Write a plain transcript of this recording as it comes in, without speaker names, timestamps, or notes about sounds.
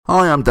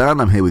Hi, I'm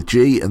Dan, I'm here with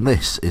G, and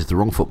this is the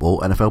Wrong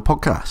Football NFL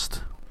podcast.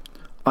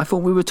 I thought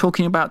we were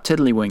talking about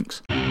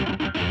tiddlywinks.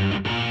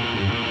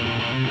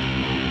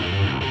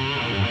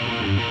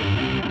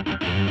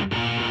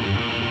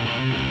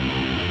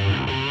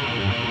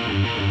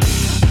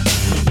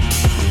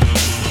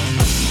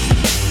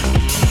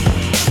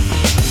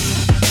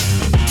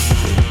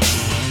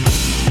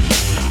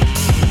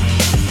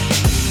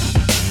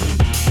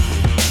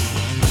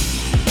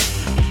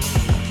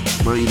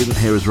 Well, you didn't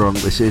hear us wrong.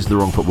 This is the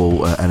Wrong Football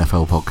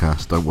NFL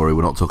podcast. Don't worry,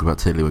 we're not talking about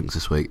tiddlywinks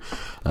this week.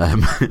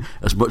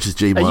 As much as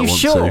G might want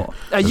to.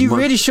 Are you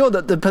really sure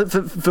that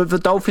the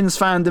Dolphins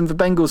fan and the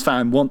Bengals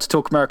fan want to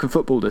talk American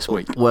football this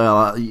week?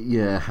 Well,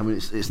 yeah. I mean,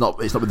 it's not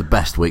been the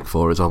best week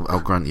for us.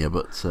 I'll grant you,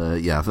 but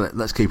yeah.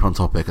 Let's keep on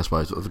topic. I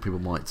suppose other people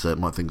might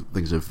think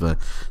things have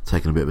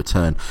taken a bit of a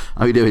turn.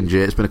 How are you doing, G?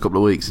 It's been a couple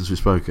of weeks since we've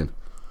spoken.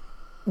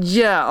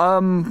 Yeah,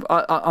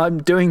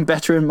 I'm doing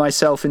better in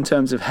myself in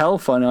terms of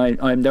health, and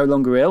I'm no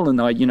longer ill,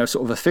 and I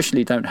sort of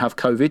officially don't have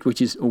COVID,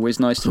 which is always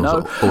nice to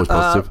know. Always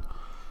positive.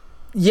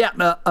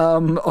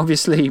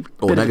 Obviously,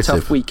 been a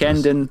tough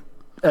weekend and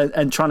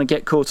trying to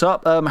get caught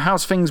up.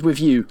 How's things with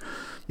you?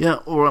 Yeah,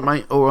 all right,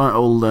 mate. All right,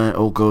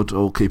 all good,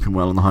 all keeping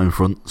well on the home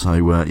front. So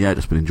yeah,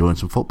 just been enjoying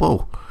some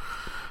football.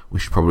 We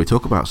should probably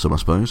talk about some, I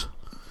suppose.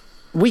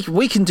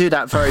 We can do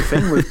that very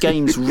thing with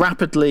games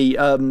rapidly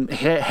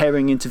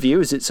herring into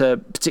view, as it's a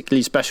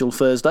particularly special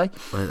Thursday.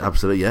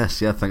 Absolutely, yes.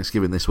 Yeah,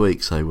 Thanksgiving this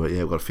week, so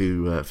yeah, we've got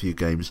a few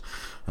games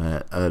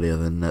earlier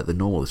than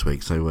normal this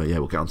week. So yeah,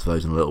 we'll get onto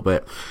those in a little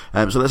bit.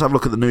 So let's have a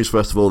look at the news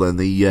first of all. Then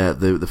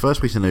the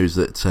first piece of news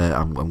that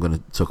I'm going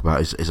to talk about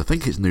is I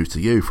think it's news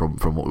to you from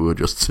what we were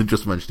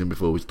just mentioning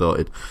before we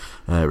started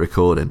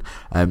recording.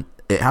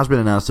 It has been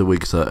announced a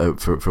week or so,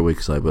 for a week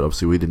or so, but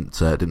obviously we didn't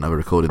have a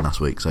recording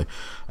last week. So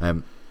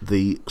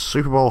the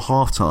Super Bowl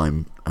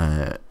halftime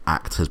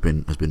act has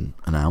been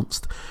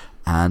announced,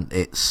 and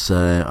it's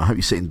I hope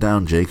you're sitting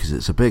down, G, because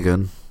it's a big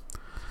one.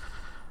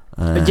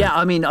 Yeah,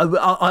 I mean,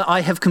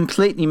 I have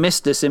completely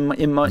missed this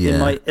in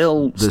my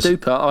ill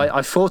stupor.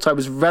 I thought I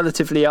was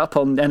relatively up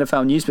on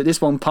NFL news, but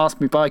this one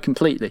passed me by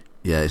completely.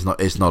 Yeah, it's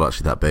not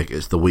actually that big.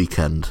 It's the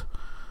weekend.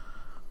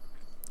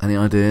 Any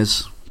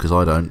ideas? Because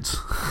I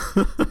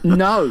don't.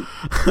 No,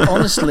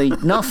 honestly,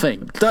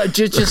 nothing.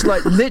 Just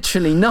like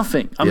literally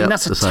nothing. I mean,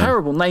 that's a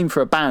terrible name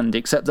for a band,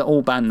 except that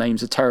all band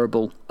names are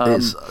terrible.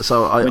 When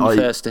you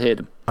first hear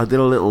them. I did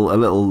a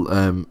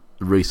little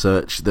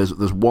research.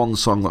 There's one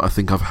song that I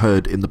think I've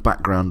heard in the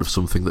background of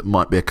something that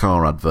might be a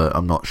car advert.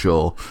 I'm not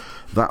sure.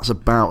 That's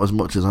about as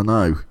much as I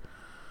know.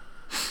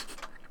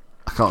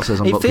 I can't say I'm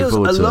looking forward to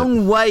it. It feels a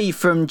long way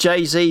from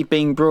Jay-Z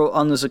being brought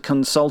on as a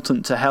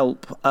consultant to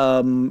help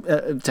the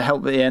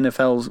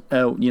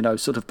NFL,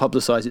 sort of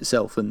publicise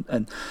itself.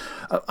 And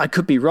I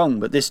could be wrong,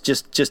 but this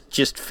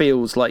just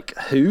feels like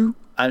who?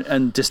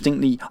 And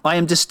distinctly, I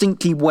am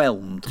distinctly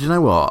whelmed. Do you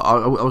know what?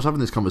 I was having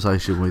this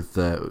conversation with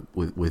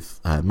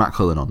Matt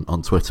Cullen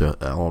on Twitter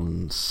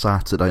on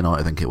Saturday night,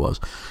 I think it was.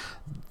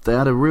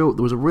 There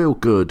was a real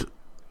good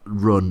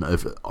run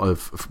of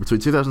between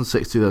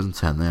 2006 and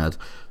 2010. They had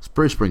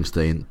Bruce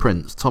Springsteen,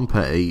 Prince, Tom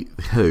Petty,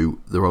 Who,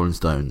 the Rolling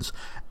Stones.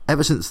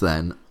 Ever since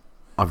then,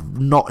 I've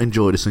not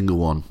enjoyed a single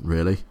one,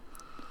 really.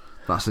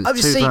 That's since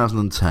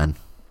 2010.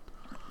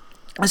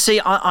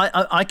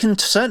 I can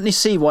certainly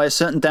see why a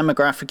certain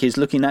demographic is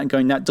looking at and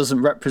going, that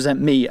doesn't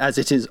represent me, as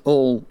it is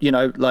all,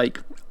 like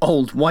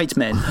old white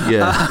men.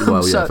 Yeah,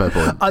 fair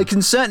point. I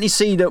can certainly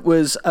see that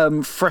was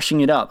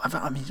freshening it up.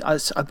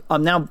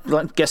 I'm now,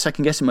 guess I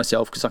can guess it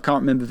myself, because I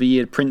can't remember the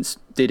year Prince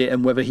did it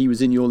and whether he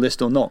was in your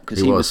list or not,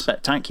 because he was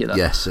spectacular.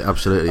 Yes,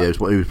 absolutely. He was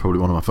probably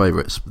one of my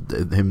favourites.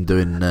 Him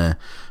doing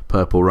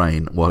Purple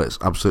Rain, while it's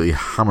absolutely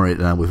hammering it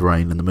down with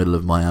rain in the middle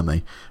of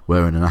Miami,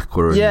 wearing an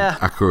aqua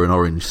and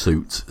orange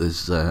suit.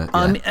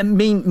 I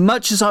mean,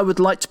 much as I would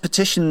like to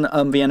petition the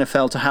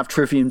NFL to have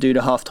Trivium do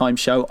the halftime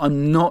show,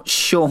 I'm not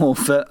sure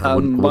that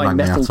my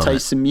metal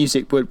tastes in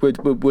music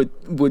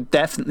would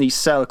definitely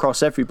sell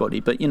across everybody.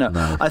 But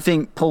no. I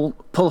think pull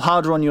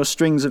harder on your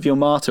strings of your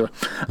martyr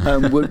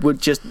would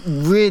just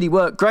really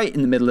work great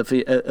in the middle of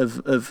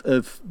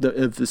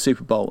the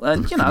Super Bowl.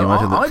 And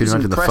I was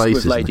impressed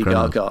with Lady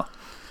Gaga.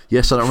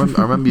 Yes, I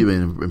remember you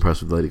being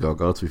impressed with Lady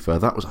Gaga. To be fair,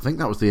 I think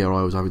that was the year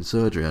I was having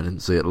surgery. I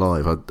didn't see it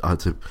live. I had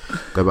to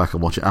go back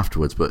and watch it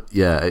afterwards. But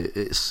yeah,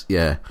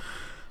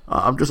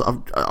 I'm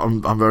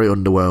very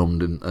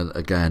underwhelmed,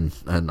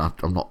 and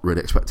I'm not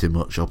really expecting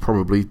much. I'll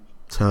probably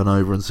turn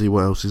over and see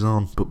what else is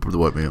on, but there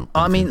won't be.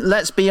 I mean,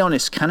 let's be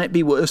honest. Can it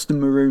be worse than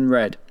Maroon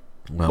Red?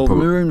 Well, or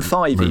Maroon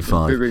 5 Maroon even.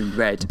 5. Maroon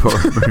Red.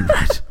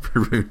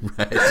 Maroon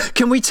Red.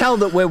 Can we tell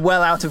that we're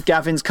well out of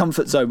Gavin's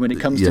comfort zone when it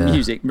comes to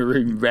music?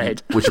 Maroon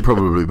Red. We should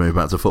probably move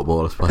back to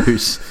football, I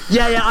suppose.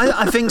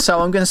 I think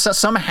so. I'm going to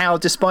somehow,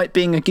 despite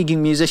being a gigging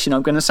musician,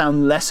 I'm going to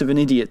sound less of an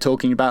idiot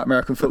talking about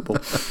American football.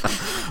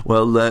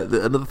 Well,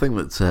 another thing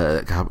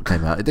that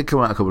came out, it did come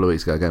out a couple of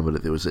weeks ago again,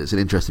 but it's an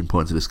interesting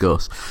point to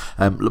discuss.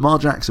 Lamar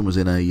Jackson was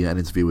in an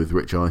interview with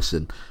Rich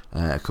Eisen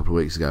a couple of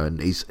weeks ago, and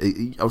he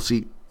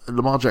obviously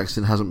Lamar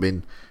Jackson hasn't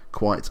been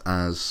quite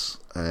as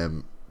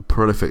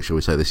prolific, shall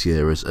we say, this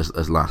year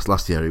as last.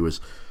 Last year he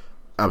was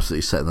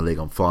absolutely setting the league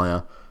on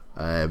fire.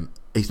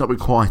 He's not been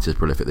quite as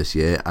prolific this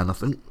year, and I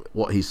think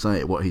what he's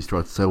trying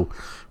to tell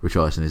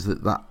Richarlison is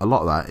that a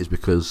lot of that is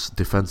because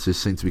defences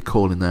seem to be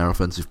calling their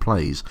offensive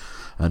plays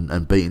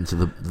and beating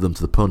them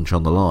to the punch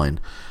on the line.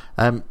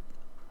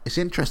 It's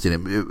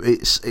interesting.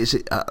 It's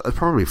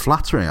probably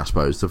flattering, I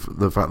suppose,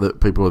 the fact that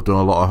people have done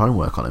a lot of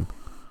homework on him.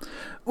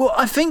 Well,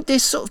 I think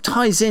this sort of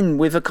ties in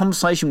with a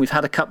conversation we've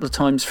had a couple of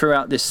times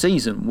throughout this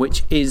season,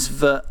 which is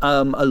that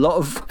a lot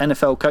of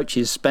NFL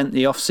coaches spent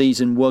the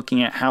off-season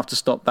working out how to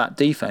stop that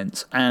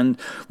defence, and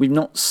we've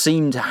not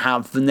seemed to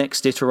have the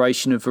next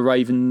iteration of the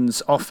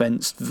Ravens'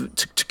 offence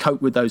to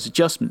cope with those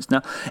adjustments.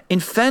 Now, in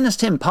fairness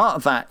to him, part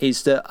of that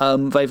is that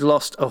they've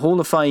lost a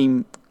Hall of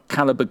Fame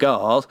caliber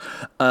guard,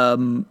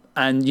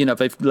 and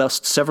they've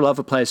lost several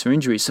other players for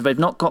injuries, so they've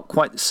not got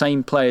quite the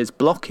same players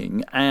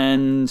blocking,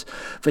 and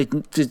they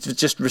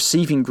just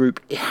receiving group,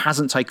 it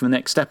hasn't taken the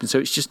next step, and so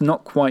it's just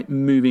not quite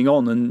moving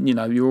on. And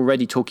you're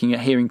already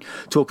hearing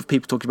talk of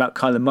people talking about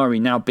Kyler Murray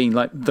now being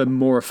like the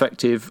more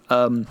effective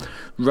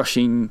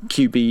rushing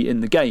QB in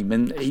the game,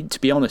 and to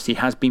be honest, he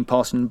has been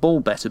passing the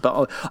ball better,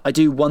 but I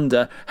do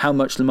wonder how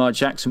much Lamar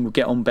Jackson will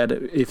get on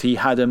better if he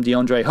had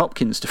DeAndre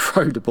Hopkins to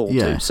throw the ball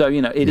to. So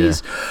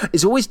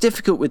it's always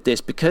difficult with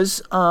this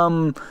because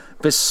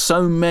there's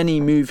so many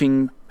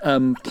moving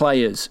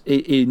players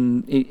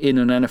in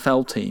an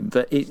NFL team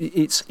that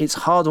it's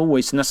hard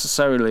always to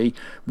necessarily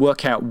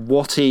work out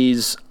what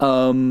is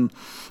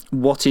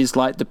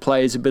like the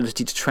player's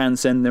ability to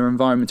transcend their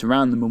environment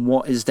around them and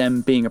what is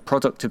them being a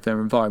product of their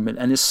environment.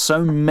 And there's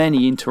so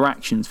many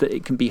interactions that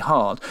it can be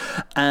hard.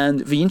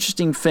 And the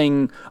interesting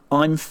thing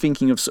I'm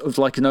thinking of, sort of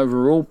like an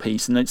overall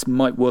piece, and it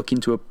might work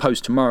into a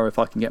post tomorrow if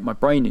I can get my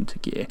brain into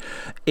gear,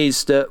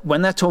 is that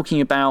when they're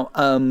talking about the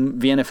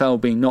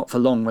NFL being not for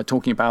long, they're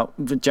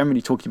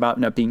generally talking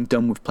about being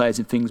done with players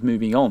and things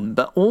moving on.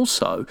 But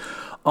also,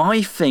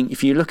 I think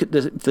if you look at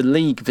the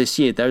league this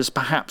year, there's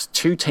perhaps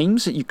two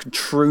teams that you can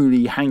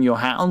truly hang your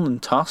hat on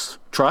and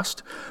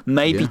trust,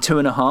 maybe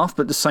 2.5,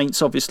 but the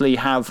Saints obviously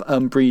have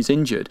Breeze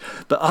injured.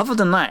 But other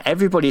than that,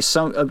 everybody's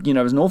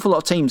there's an awful lot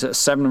of teams that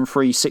are 7-3,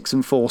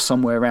 6-4,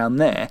 somewhere around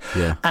there,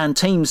 and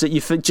teams that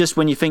just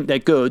when you think they're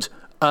good,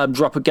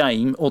 drop a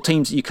game, or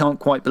teams that you can't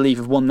quite believe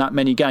have won that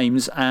many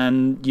games,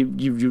 and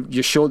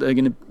you're sure that they're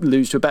going to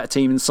lose to a better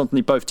team, and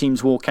suddenly both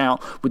teams walk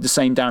out with the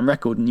same damn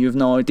record, and you have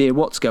no idea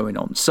what's going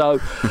on. So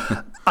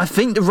I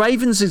think the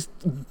Ravens is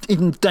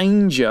in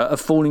danger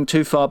of falling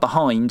too far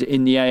behind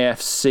in the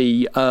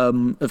AFC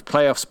of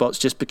playoff spots,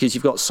 just because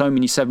you've got so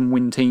many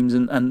 7-win teams,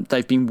 and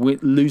they've been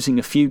losing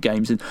a few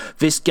games. And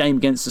this game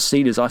against the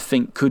Steelers, I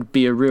think, could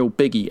be a real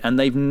biggie. And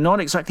they've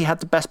not exactly had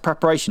the best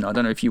preparation. I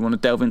don't know if you want to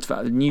delve into that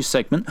in the news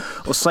segment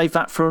or save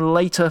that for a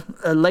later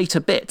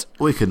bit.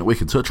 We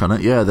can touch on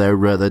it. Yeah,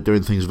 they're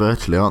doing things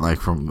virtually, aren't they?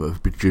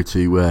 Due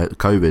to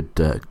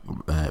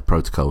COVID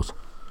protocols.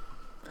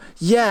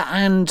 Yeah,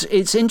 and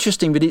it's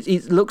interesting, but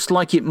it looks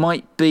like it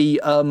might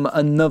be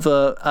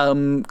another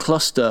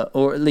cluster,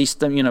 or at least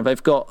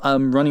they've got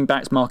running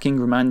backs Mark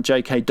Ingram and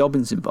J.K.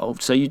 Dobbins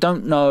involved. So you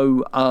don't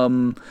know,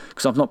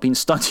 because I've not been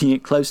studying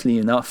it closely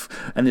enough,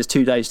 and there's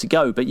 2 days to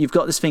go. But you've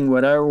got this thing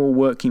where they're all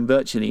working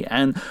virtually,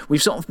 and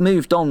we've sort of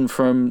moved on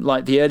from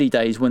like the early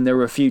days when there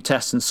were a few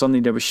tests and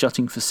suddenly they were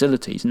shutting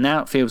facilities. And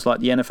now it feels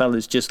like the NFL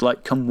is just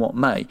like come what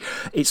may.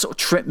 It sort of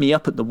tripped me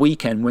up at the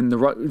weekend when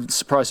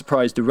surprise,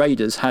 the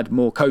Raiders had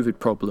more COVID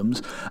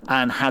problems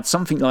and had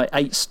something like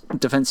 8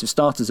 defensive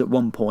starters at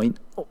one point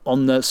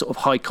on the sort of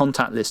high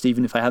contact list,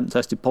 even if they hadn't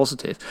tested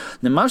positive.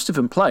 Now, most of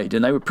them played,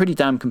 and they were pretty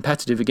damn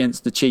competitive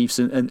against the Chiefs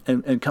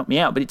and cut me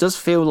out. But it does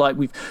feel like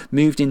we've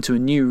moved into a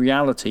new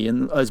reality,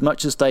 and as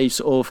much as they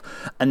sort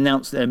of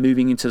announced they're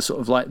moving into sort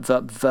of like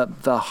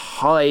the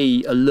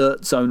high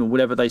alert zone or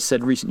whatever they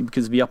said recently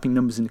because of the upping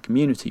numbers in the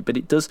community, but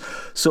it does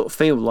sort of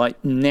feel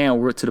like now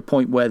we're to the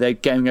point where they're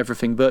getting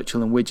everything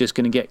virtual and we're just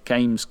going to get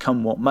games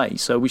come what may.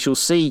 So we shall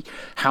see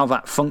how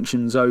that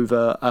functions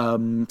over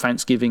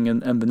Thanksgiving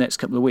and the next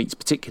couple of weeks,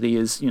 particularly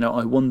as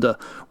I wonder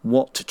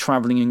what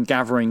travelling and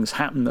gatherings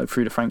happen though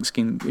through the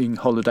Thanksgiving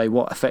holiday,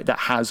 what effect that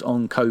has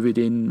on COVID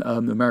in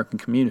American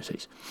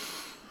communities.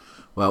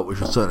 Well, we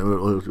shall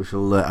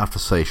have to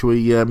say. Should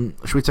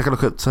we take a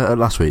look at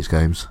last week's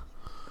games?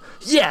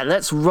 Yeah,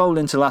 let's roll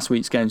into last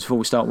week's games before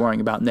we start worrying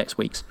about next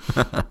week's.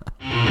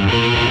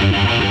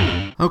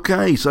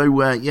 Okay, so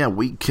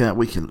week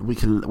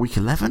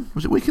 11?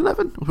 Was it week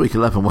 11? It was week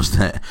 11,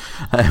 wasn't it?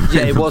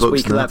 Yeah, it was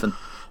week 11.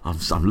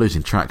 I'm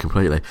losing track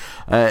completely.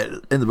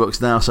 In the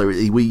books now, so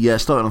we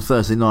started on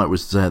Thursday night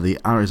was the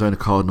Arizona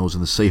Cardinals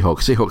and the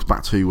Seahawks. Seahawks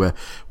back to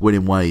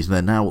winning ways, and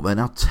they're now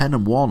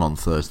 10-1 on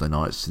Thursday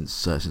night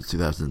since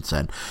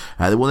 2010.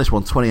 They won this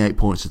one 28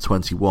 points to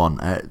 21.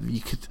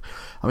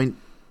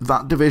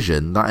 That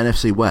division, that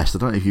NFC West. I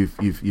don't know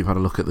if you've had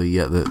a look at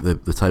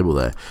the table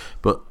there,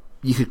 but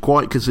you could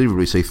quite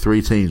conceivably see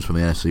 3 teams from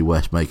the NFC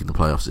West making the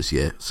playoffs this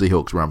year: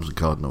 Seahawks, Rams, and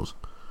Cardinals.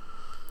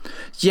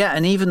 Yeah,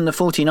 and even the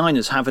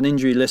 49ers have an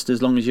injury list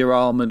as long as your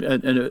arm and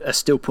are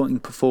still putting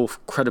forth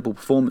credible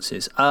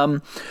performances.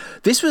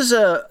 This was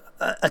a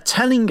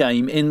telling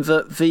game in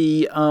that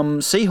the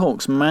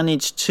Seahawks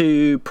managed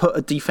to put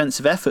a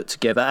defensive effort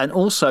together and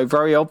also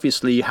very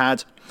obviously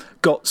had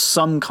got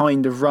some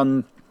kind of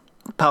run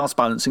pass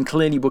balance and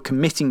clearly were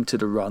committing to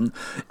the run,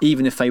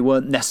 even if they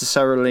weren't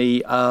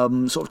necessarily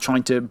sort of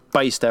trying to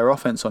base their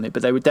offense on it.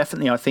 But they were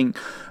definitely, I think,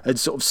 had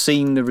sort of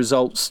seen the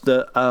results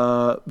that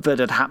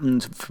had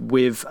happened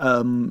with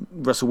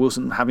Russell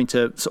Wilson having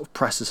to sort of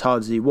press as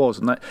hard as he was,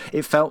 and that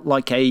it felt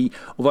like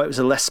although it was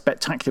a less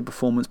spectacular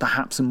performance,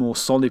 perhaps a more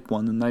solid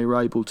one, and they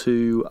were able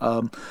to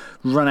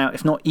run out,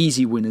 if not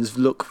easy winners,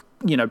 look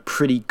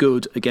pretty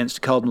good against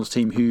a Cardinals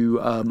team who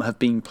have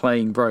been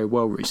playing very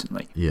well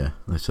recently. Yeah,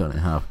 they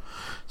certainly have.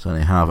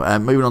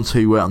 Moving on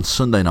to on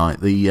Sunday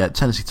night, the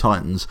Tennessee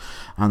Titans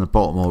and the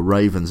Baltimore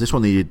Ravens. This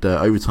one needed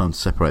overtime to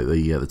separate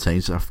the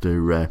teams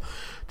after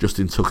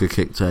Justin Tucker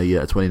kicked a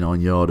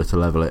 29-yarder to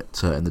level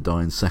it in the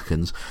dying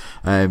seconds.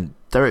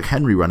 Derrick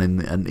Henry ran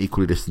in an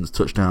equally distanced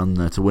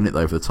touchdown to win it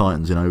though for the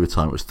Titans in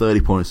overtime. It was 30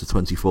 points to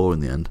 24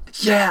 in the end.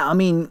 Yeah, I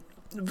mean,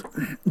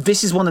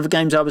 this is one of the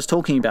games I was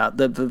talking about.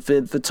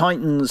 The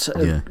Titans,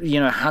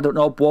 had an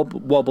odd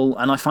wobble,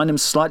 and I find them a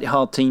slightly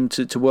hard team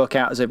to work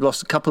out as they've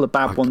lost a couple of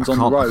bad ones on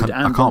the road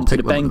and gone to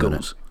the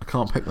Bengals. I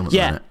can't pick them at the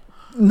minute.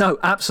 No,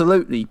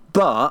 absolutely.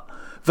 But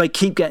they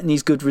keep getting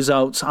these good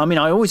results. I mean,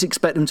 I always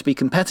expect them to be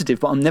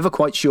competitive, but I'm never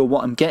quite sure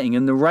what I'm getting.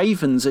 And the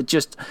Ravens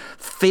just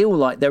feel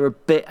like they're a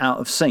bit out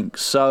of sync.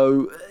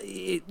 So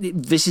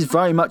this is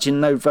very much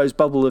in those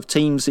bubble of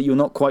teams that you're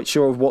not quite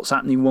sure of what's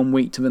happening one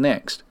week to the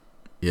next.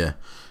 Yeah,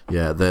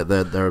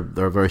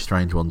 they're a very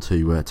strange one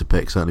to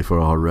pick, certainly for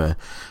our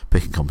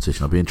picking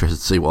competition. I'd be interested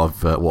to see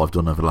what I've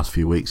done over the last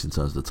few weeks in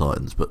terms of the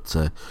Titans, but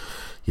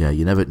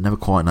you never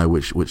quite know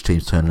which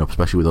team's turning up,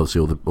 especially with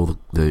obviously all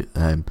the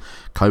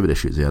COVID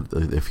issues they had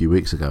a few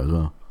weeks ago as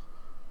well.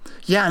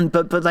 Yeah,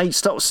 but they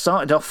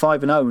started off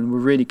 5-0 and were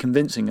really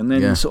convincing, and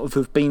then sort of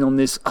have been on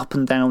this up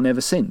and down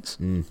ever since.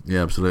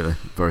 Yeah, absolutely.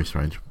 Very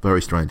strange.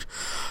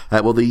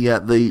 Well,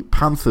 the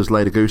Panthers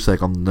laid a goose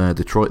egg on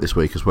Detroit this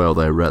week as well.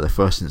 They're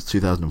first since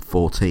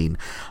 2014.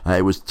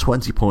 It was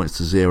 20 points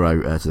to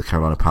 0 to the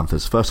Carolina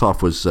Panthers. First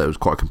half was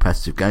quite a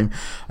competitive game,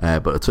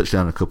 but a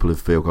touchdown and a couple of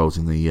field goals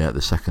in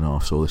the second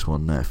half saw this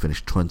one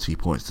finished 20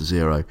 points to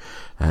 0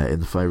 in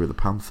the favour of the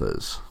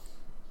Panthers.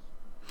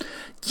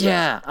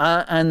 Yeah,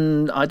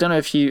 and I don't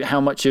know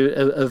how much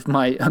of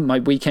my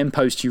weekend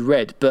post you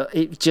read, but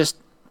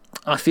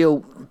I feel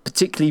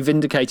particularly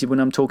vindicated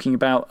when I'm talking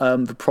about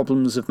the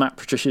problems of Matt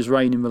Patricia's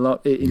reign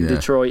in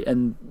Detroit,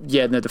 and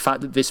the fact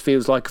that this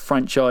feels like a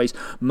franchise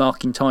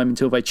marking time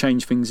until they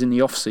change things in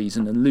the off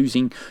season, and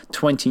losing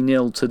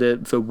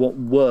 20-0 to what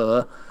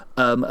were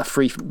a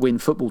free win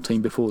football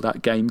team before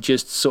that game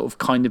just sort of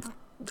kind of,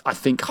 I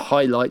think,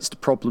 highlights the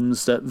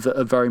problems that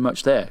are very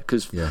much there,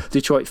 because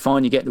Detroit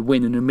finally get the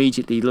win and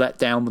immediately let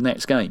down the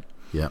next game.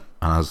 Yeah,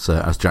 and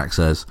as Jack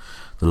says,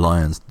 the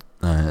Lions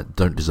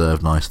don't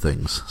deserve nice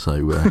things.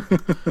 So, well,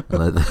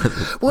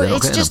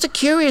 it's just a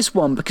curious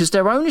one because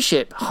their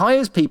ownership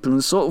hires people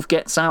and sort of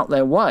gets out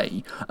their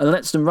way and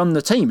lets them run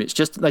the team. It's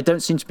just they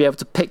don't seem to be able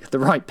to pick the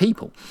right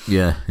people.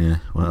 Yeah.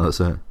 Well, that's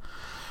it.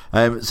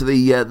 So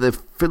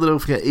the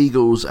Philadelphia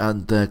Eagles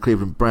and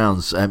Cleveland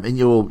Browns. In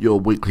your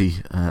weekly,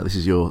 this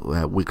is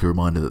your weekly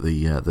reminder that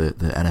the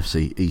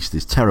NFC East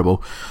is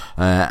terrible.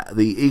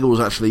 The Eagles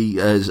actually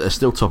are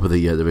still top of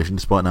the division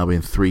despite now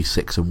being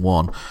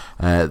 3-6-1.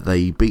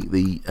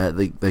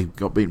 They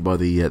got beaten by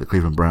the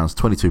Cleveland Browns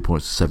 22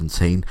 points to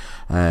 17.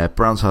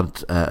 Browns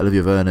had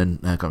Olivia Vernon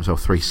got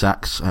himself 3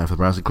 sacks for the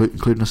Browns,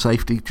 including a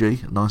safety.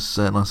 Nice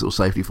little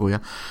safety for you.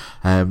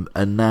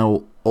 And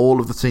now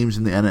all of the teams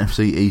in the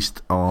NFC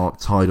East are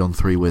tied on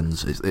 3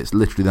 wins. It's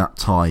literally that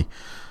tie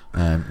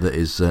that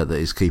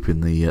is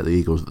keeping the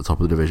Eagles at the top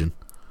of the division.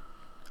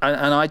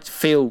 And I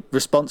feel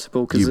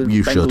responsible because the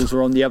Bengals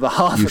are on the other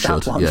half of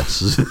that one.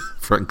 Yes,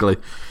 frankly.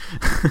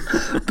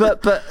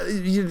 but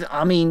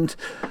I mean,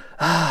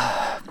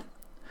 the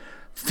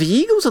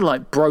Eagles are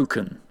like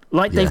broken.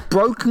 Like they've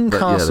broken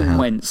Carson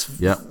Wentz.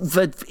 Yeah.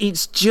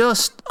 It's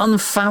just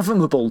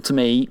unfathomable to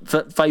me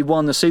that they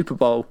won the Super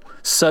Bowl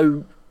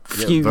so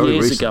few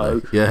years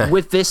ago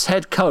with this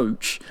head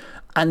coach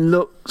and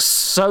look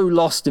so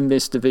lost in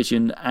this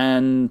division.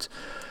 And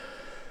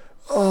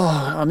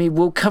I mean,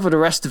 we'll cover the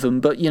rest of them,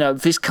 but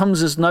this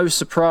comes as no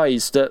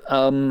surprise that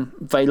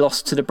they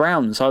lost to the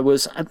Browns. I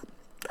was,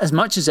 as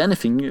much as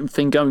anything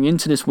going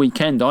into this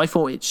weekend, I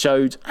thought it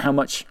showed how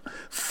much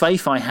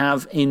faith I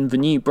have in the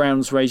new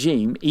Browns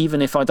regime,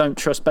 even if I don't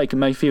trust Baker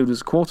Mayfield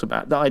as a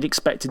quarterback, that I'd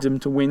expected them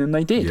to win, and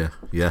they did.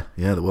 Yeah,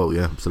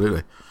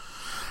 absolutely.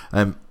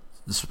 Another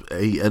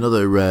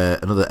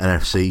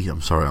NFC.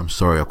 I'm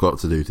sorry. I've got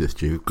to do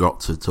this. You've got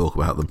to talk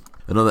about them.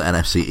 Another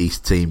NFC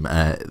East team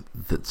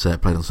that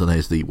played on Sunday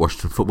is the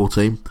Washington Football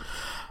Team.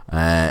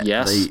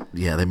 Yes.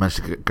 They managed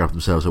to grab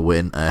themselves a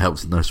win,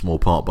 helped in no small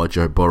part by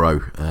Joe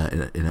Burrow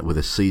with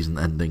a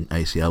season-ending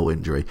ACL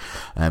injury.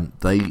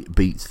 They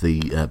beat the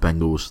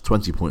Bengals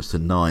 20 points to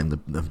 9. The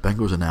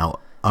Bengals are now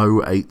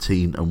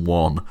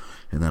 0-18-1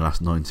 in their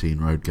last 19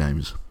 road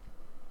games.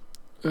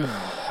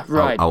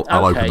 Right.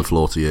 I'll open the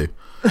floor to you.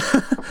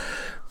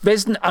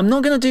 I'm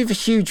not going to do the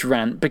huge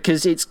rant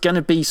because it's going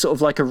to be sort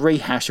of like a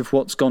rehash of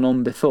what's gone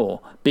on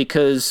before.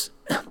 Because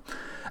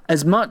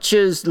as much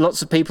as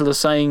lots of people are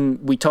saying,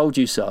 we told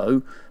you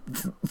so,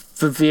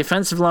 the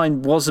offensive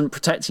line wasn't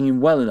protecting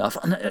him well enough.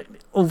 And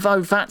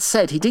although that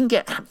said, he didn't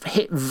get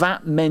hit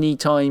that many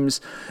times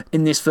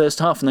in this first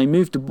half, and they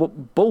moved the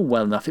ball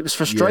well enough. It was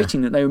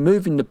frustrating that they were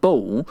moving the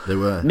ball,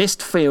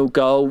 missed field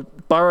goal,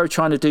 Burrow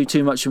trying to do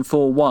too much in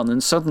 4-1,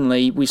 and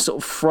suddenly we've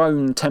sort of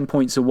thrown 10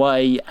 points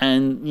away,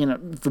 and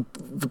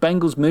the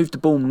Bengals moved the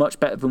ball much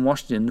better than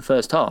Washington in the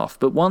first half.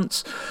 But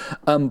once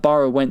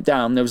Burrow went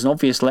down, there was an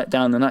obvious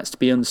letdown, and that's to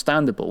be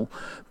understandable.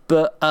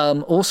 But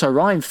also,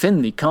 Ryan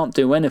Finley can't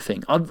do anything.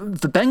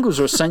 The Bengals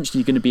are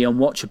essentially going to be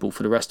unwatchable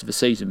for the rest of the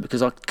season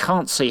because I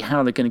can't see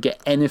how they're going to get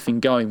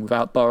anything going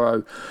without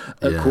Burrow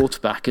at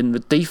quarterback, and the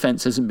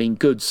defense hasn't been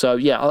good. So,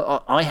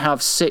 I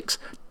have 6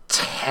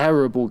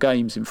 terrible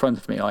games in front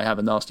of me. I have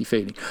a nasty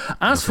feeling.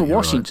 As for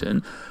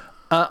Washington,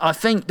 I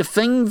think the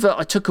thing that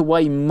I took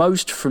away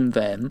most from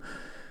them,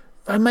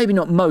 maybe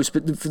not most,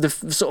 but the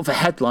sort of a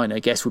headline, I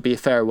guess, would be a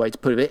fair way to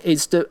put it,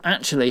 is that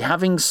actually,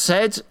 having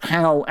said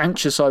how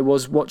anxious I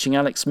was watching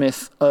Alex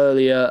Smith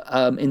earlier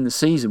in the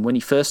season when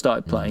he first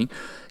started playing,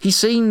 he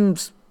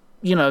seemed,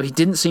 he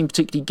didn't seem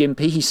particularly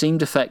gimpy. He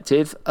seemed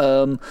effective.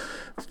 They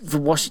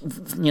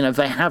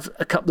have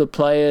a couple of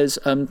players.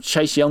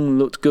 Chase Young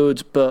looked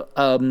good, but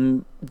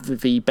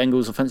the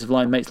Bengals offensive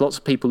line makes lots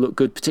of people look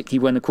good,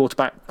 particularly when the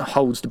quarterback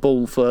holds the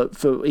ball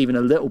for even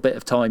a little bit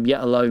of time,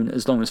 yet alone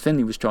as long as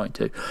Finley was trying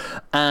to.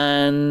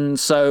 And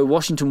so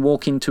Washington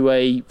walk into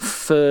a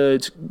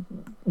third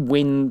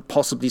win,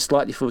 possibly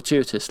slightly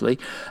fortuitously,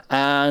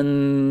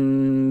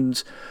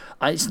 and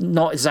it's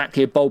not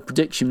exactly a bold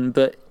prediction,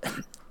 but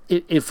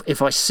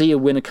if I see a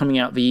winner coming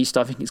out of the East,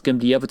 I think it's going to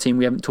be the other team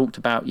we haven't talked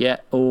about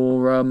yet,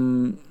 or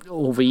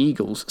the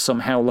Eagles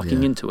somehow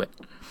locking into it.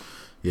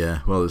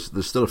 Yeah, well,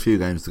 there's still a few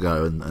games to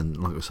go, and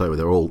like I say,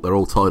 they're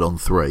all tied on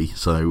 3.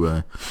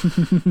 So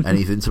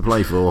anything to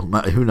play for.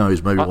 Who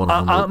knows? Maybe one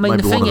of them.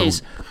 Maybe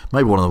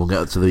one of them will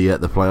get to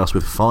the playoffs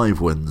with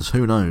 5 wins.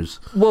 Who knows?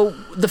 Well,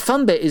 the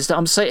fun bit is that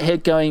I'm sitting here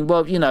going,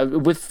 well,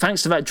 with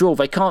thanks to that draw,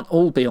 they can't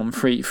all be on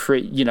three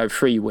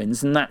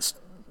wins, and that's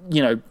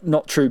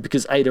not true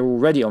because they're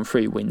already on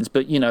 3 wins,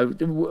 but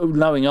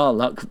knowing our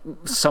luck,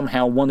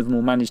 somehow one of them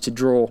will manage to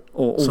draw,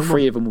 or all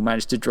 3 of them will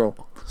manage to draw.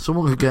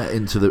 Someone could get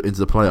into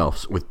the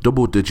playoffs with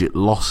double-digit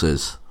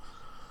losses.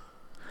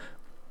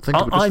 Think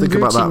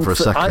about that for a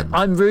second.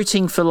 I'm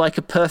rooting for like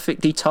a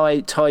perfectly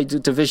tied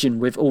division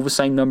with all the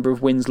same number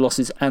of wins,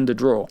 losses, and a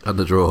draw.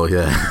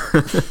 Yeah.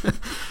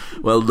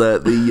 Well,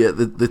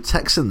 the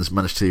Texans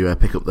managed to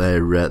pick up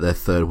their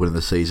 3rd win of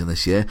the season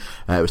this year.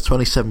 It was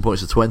 27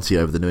 points to 20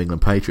 over the New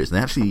England Patriots, and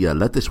they actually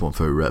led this one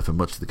for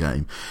much of the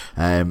game.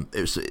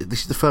 This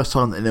is the first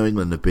time that New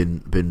England have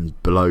been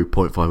below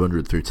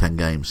 .500 through 10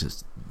 games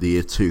since the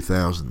year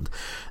 2000.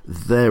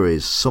 There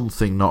is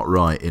something not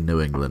right in New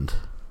England.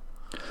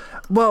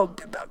 Well,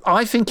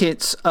 I think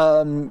it's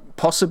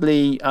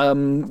possibly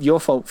your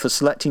fault for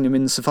selecting them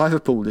in the Survivor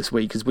pool this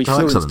week, because we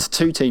flew into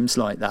 2 teams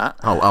like that.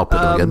 Oh, I'll pick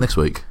them again this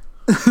week.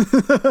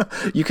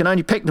 You can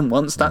only pick them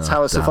once. That's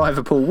how a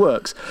Survivor pool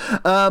works.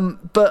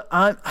 But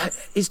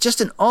it's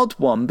just an odd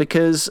one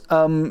because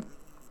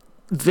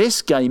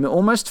this game, it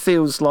almost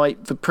feels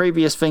like the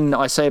previous thing that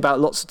I say about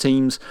lots of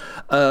teams.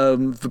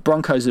 The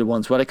Broncos are the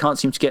ones where they can't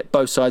seem to get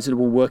both sides of the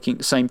ball working at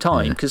the same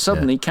time, because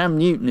suddenly Cam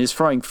Newton is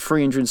throwing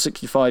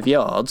 365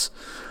 yards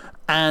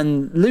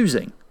and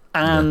losing.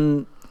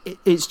 And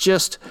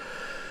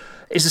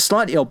it's a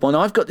slightly odd one.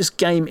 I've got this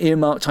game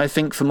earmarked, I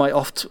think, for my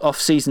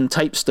off-season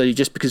tape study,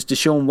 just because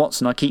Deshaun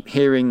Watson, I keep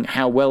hearing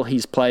how well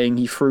he's playing.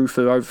 He threw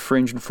for over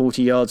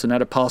 340 yards and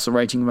had a passer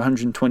rating of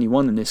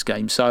 121 in this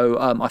game. So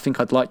I think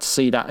I'd like to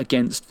see that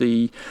against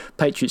the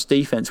Patriots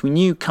defense. We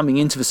knew coming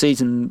into the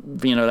season,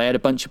 they had a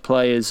bunch of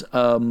players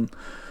sort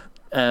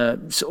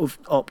of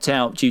opt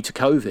out due to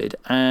COVID,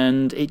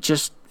 and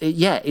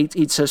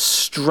it's a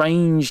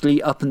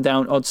strangely up and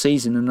down odd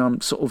season, and I'm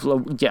sort of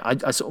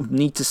I sort of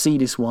need to see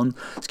this one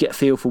to get a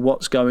feel for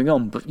what's going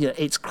on. But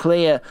it's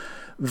clear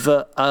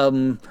that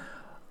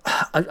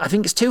I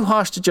think it's too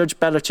harsh to judge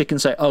Belichick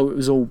and say, oh, it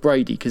was all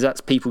Brady, because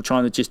that's people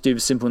trying to just do the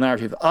simple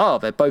narrative.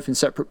 They're both in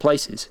separate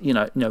places.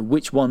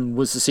 Which one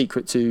was the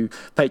secret to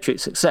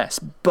Patriots' success?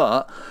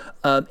 But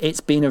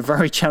it's been a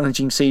very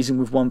challenging season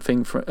with one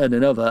thing and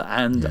another,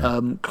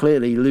 and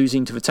clearly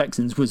losing to the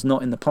Texans was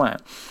not in the plan.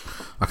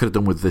 I could have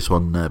done with this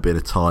one being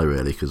a tie,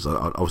 really, because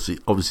I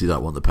obviously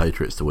don't want the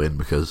Patriots to win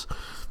because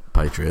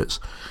Patriots,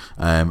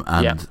 we've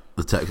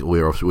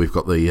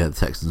got the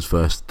Texans'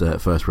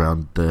 first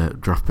round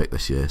draft pick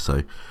this year,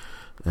 so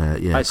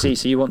I see.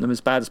 So you want them as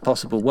bad as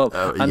possible. Well,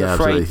 I'm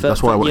afraid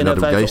that's why I wanted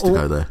Adam Gase to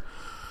go there.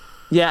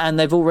 Yeah, and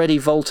they've already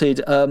vaulted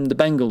the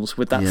Bengals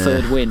with that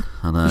third win.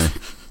 I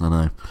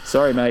know.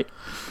 Sorry, mate.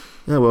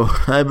 Yeah, well,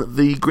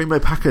 the Green Bay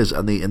Packers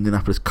and the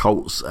Indianapolis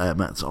Colts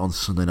met on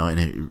Sunday night in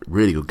a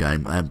really good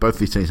game. Both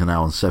these teams are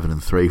now on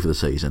 7-3 for the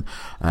season.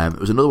 It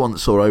was another one that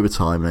saw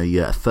overtime, a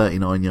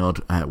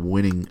 39-yard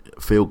winning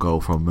field goal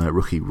from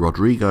rookie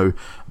Rodrigo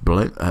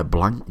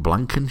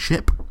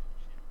Blankenship.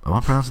 Am I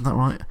pronouncing that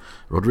right?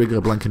 Rodrigo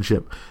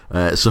Blankenship.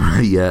 A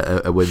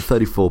win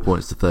 34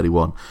 points to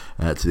 31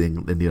 to the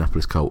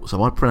Indianapolis Colts.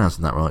 Am I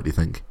pronouncing that right, do you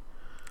think?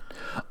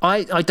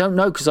 I don't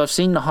know, because I've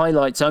seen the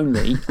highlights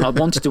only. I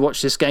wanted to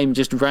watch this game,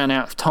 just ran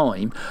out of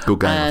time.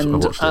 Good game. I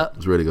watched it. It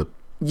was really good.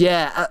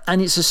 Yeah,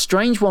 and it's a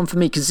strange one for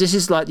me, because this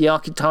is like the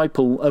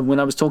archetypal of when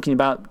I was talking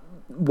about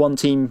one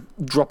team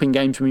dropping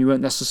games when we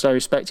weren't necessarily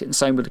expecting it, and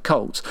same with the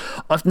Colts.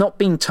 I've not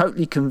been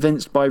totally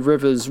convinced by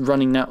Rivers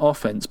running that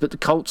offense, but the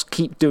Colts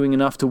keep doing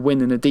enough to win,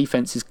 and the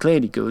defense is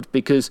clearly good,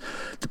 because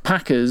the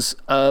Packers'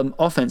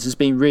 offense has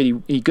been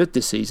really good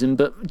this season,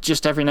 but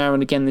just every now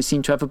and again they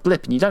seem to have a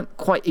blip, and you don't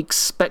quite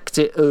expect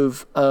it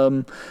of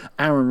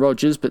Aaron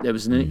Rodgers, but there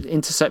was an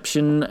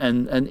interception,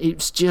 and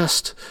it's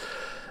just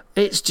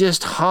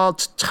hard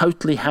to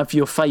totally have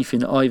your faith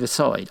in either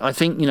side. I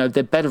think,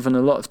 they're better than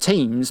a lot of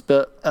teams,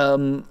 but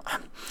we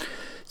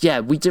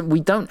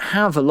don't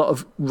have a lot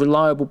of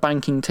reliable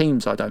banking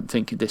teams, I don't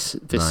think, this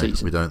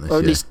season. We don't. Or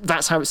at least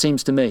that's how it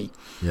seems to me.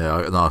 Yeah,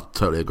 I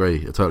totally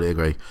agree.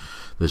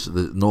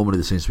 Normally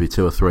there seems to be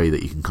two or three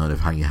that you can kind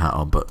of hang your hat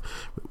on, but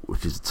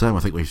which is a term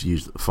I think we've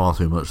used far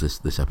too much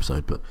this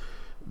episode. But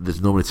there's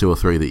normally two or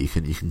three that you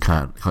can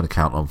kind of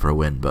count on for a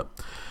win, but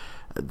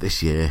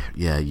this year,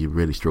 you're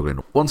really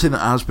struggling. One thing that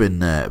has been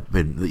that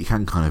you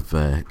can kind of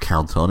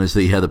count on is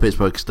the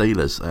Pittsburgh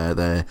Steelers.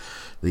 They're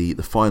the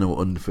final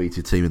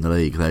undefeated team in the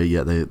league. They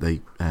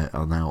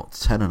are now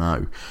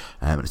 10-0,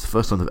 and it's the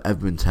first time they've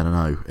ever been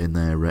 10-0 in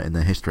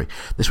their history.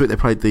 This week they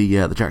played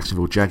the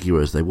Jacksonville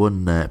Jaguars. They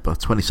won by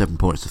 27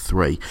 points to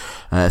 3.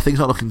 Things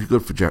aren't looking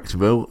good for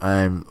Jacksonville,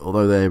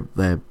 although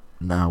they're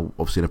now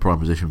obviously in a prime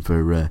position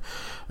for a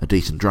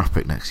decent draft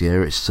pick next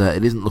year. It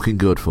isn't looking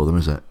good for them,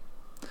 is it?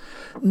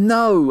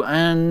 No,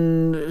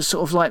 and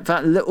sort of like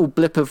that little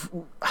blip of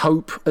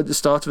hope at the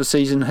start of the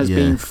season has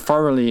been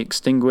thoroughly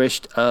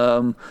extinguished.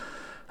 In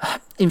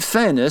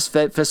fairness,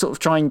 they're sort of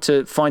trying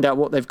to find out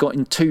what they've got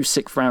in 2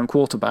 sixth-round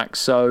quarterbacks.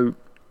 So,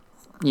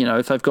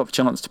 if they've got the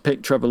chance to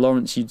pick Trevor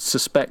Lawrence, you'd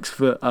suspect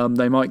that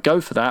they might go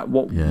for that.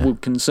 What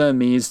would concern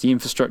me is the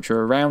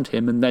infrastructure around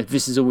him, and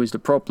this is always the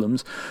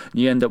problems.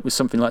 You end up with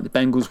something like the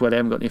Bengals, where they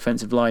haven't got the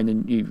offensive line,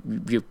 and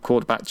your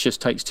quarterback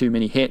just takes too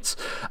many hits.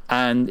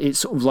 And it's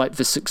sort of like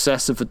the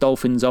success of the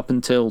Dolphins up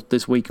until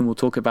this week, and we'll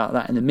talk about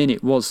that in a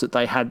minute, was that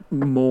they had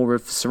more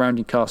of the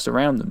surrounding cast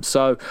around them.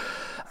 So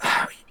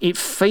it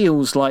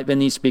feels like there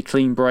needs to be a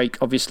clean break.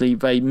 Obviously,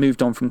 they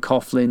moved on from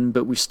Coughlin,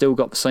 but we've still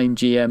got the same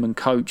GM and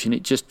coach, and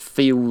it just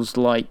feels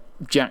like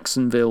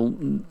Jacksonville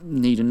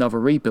need another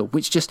rebuild,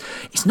 which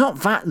it's not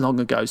that long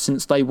ago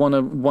since they won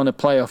a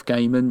playoff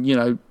game,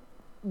 and,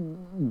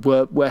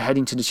 we're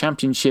heading to the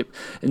championship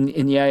in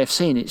the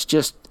AFC, and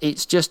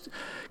it's just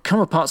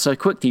come apart so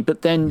quickly.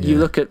 But then you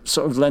look at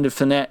sort of Leonard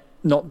Fournette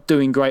not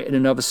doing great in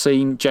another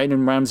scene.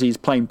 Jalen Ramsey is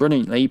playing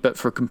brilliantly, but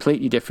for a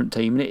completely different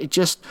team. And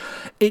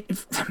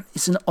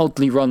it's an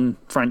oddly run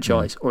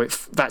franchise, or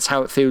that's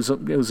how it feels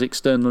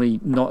externally,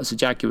 not as a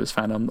Jaguars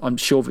fan. I'm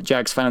sure that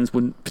Jags fans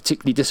wouldn't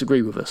particularly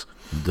disagree with us.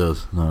 It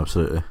does. No,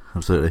 absolutely.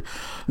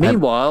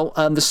 Meanwhile,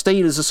 the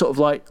Steelers are sort of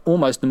like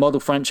almost the model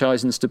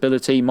franchise in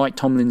stability. Mike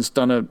Tomlin's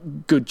done a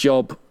good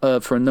job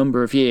for a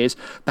number of years,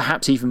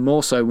 perhaps even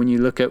more so when you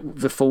look at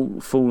the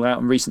fallout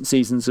in recent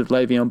seasons of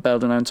Le'Veon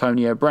Bell and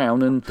Antonio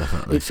Brown. And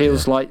definitely, it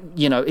feels like,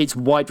 it's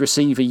wide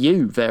receiver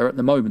there at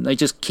the moment. They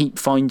just keep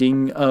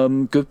finding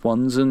good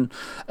ones, and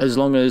as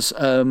long as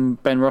Ben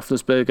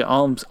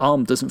Roethlisberger's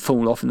arm doesn't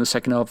fall off in the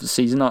second half of the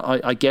season,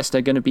 I guess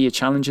they're going to be a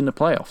challenge in the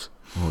playoffs.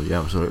 Oh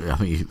yeah, absolutely. I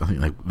think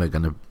they're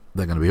going to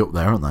be up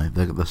there, aren't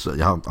they?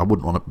 I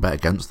wouldn't want to bet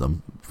against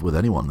them with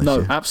anyone this year.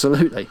 No,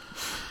 absolutely.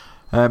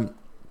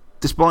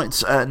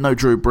 Despite no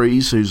Drew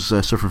Brees, who's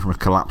suffering from a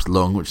collapsed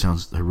lung, which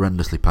sounds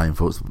horrendously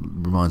painful. It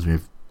reminds me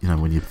of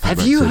when you.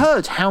 Have you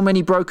heard how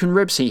many broken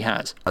ribs he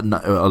had?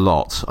 No, a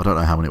lot. I don't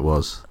know how many it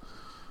was.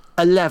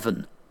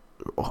 11.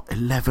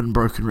 11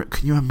 broken ribs.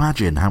 Can you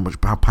imagine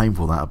how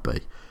painful that would be?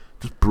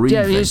 Just breathing.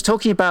 Yeah, he was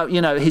talking about,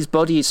 his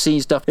body is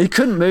seized up. He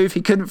couldn't move,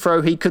 he couldn't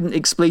throw, he couldn't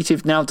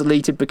expletive, now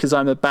deleted because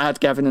I'm a bad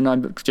Gavin and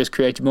I'm just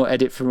creating more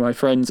edit for my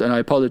friends, and I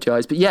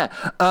apologise. But yeah,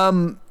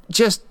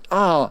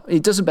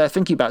 it doesn't bear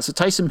thinking about. So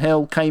Taysom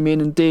Hill came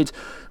in and did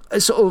a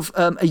sort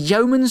of a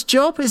yeoman's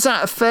job. Is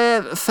that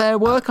a fair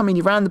work? I mean,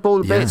 he ran the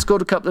ball a bit,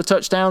 scored a couple of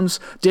touchdowns,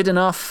 did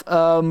enough,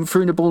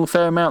 threw the ball a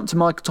fair amount to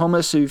Michael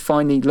Thomas, who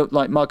finally looked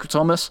like Michael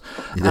Thomas.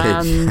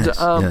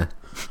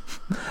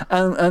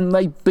 And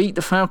they beat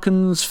the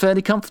Falcons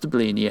fairly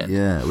comfortably in the end.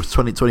 Yeah, it was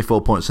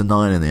 24 points to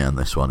 9 in the end.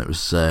 This one, it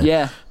was.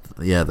 They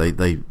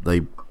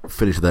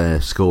finished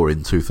their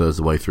scoring 2/3 of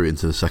the way through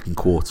into the second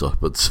quarter.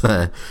 But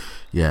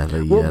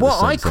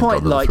what I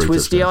quite liked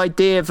was the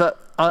idea that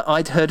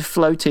I'd heard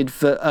floated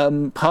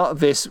that part of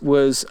this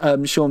was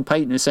Sean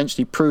Payton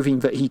essentially proving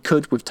that he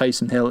could with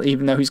Taysom Hill,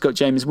 even though he's got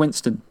Jameis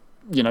Winston,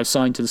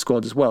 signed to the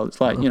squad as well. It's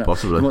like,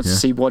 possibly, he wants to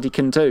see what he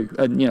can do.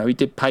 And, he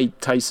did pay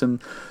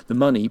Taysom the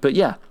money. But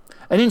yeah,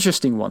 an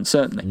interesting one,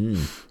 certainly.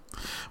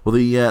 Well,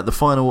 the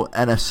final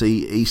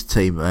NFC East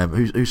team,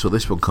 who saw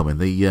this one coming?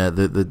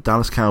 The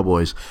Dallas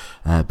Cowboys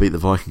beat the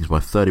Vikings by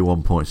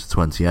 31 points to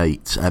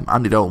 28.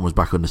 Andy Dalton was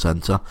back under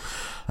centre.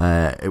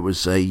 It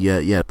was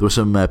there were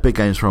some big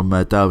games from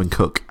Dalvin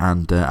Cook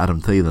and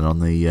Adam Thielen on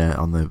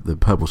the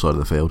purple side of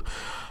the field,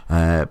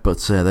 but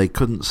they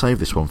couldn't save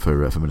this one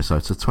for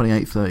Minnesota.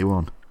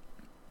 28-31.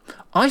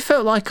 I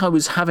felt like I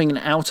was having an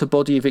outer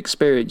body of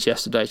experience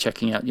yesterday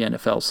checking out the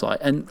NFL site,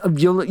 and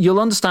you'll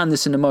understand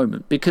this in a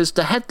moment, because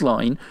the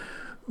headline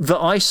that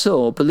I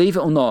saw, believe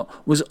it or not,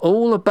 was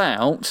all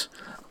about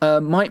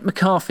Mike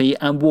McCarthy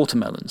and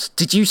watermelons.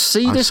 Did you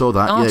see this? I saw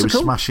that. article? Yeah, he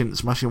was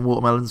smashing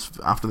watermelons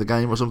after the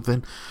game or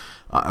something.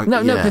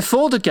 No,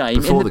 before the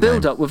game, in the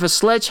build-up with a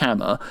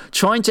sledgehammer,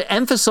 trying to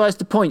emphasise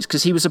the points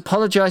because he was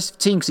apologising to the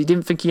team because he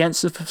didn't think he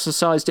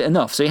emphasised it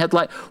enough. So he had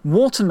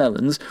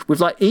watermelons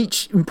with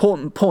each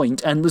important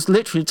point and was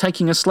literally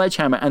taking a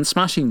sledgehammer and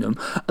smashing them.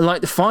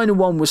 And the final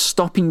one was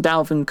stopping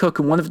Dalvin Cook,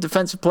 and one of the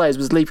defensive players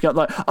was leaping up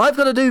I've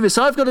got to do this,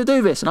 I've got to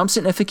do this. And I'm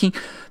sitting there thinking,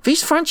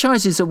 these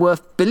franchises are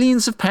worth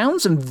billions of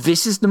pounds, and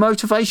this is the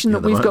motivation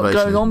that we've got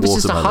going on. This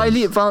is the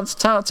highly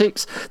advanced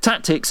tactics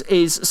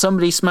is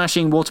somebody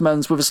smashing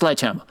watermelons with a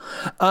sledgehammer.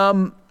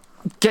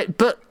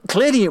 But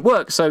clearly it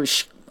works, so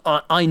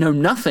I know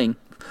nothing,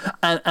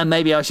 and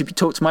maybe I should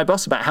talk to my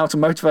boss about how to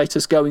motivate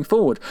us going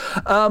forward.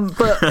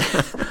 But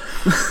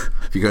if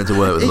you're going to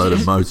work with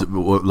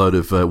a load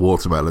of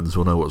watermelons,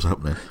 we'll know what's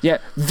happening. Yeah,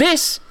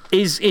 this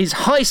is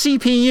high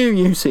CPU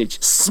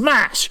usage.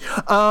 Smash.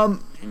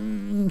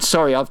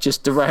 Sorry, I've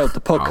just derailed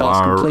the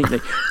podcast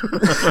completely.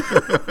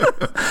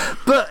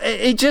 But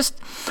it just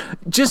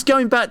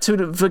going back to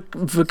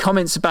the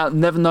comments about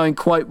never knowing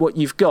quite what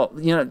you've got.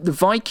 The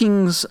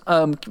Vikings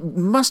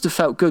must have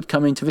felt good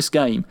coming to this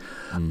game.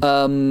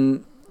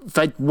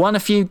 They'd won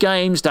a few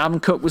games.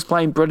 Dalvin Cook was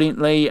playing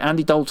brilliantly.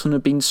 Andy Dalton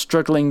had been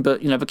struggling,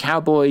 but the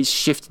Cowboys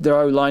shifted their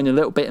O-line a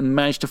little bit and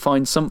managed to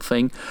find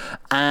something.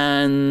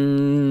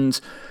 And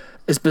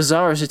as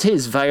bizarre as it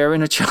is, they are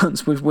in a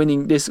chance with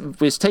winning this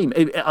team.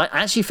 I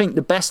actually think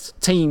the best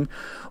team,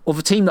 or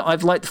the team that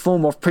I've liked the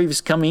form of previous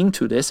coming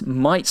into this,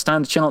 might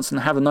stand a chance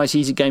and have a nice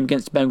easy game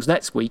against the Bengals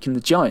next week in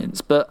the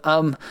Giants. But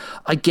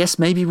I guess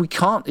maybe we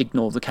can't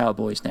ignore the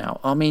Cowboys now.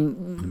 I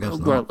mean,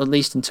 well, at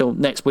least until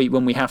next week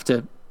when we have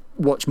to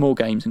watch more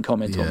games and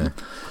comment on them.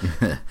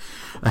 Yeah.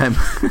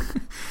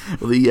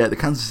 Well, the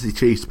Kansas City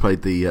Chiefs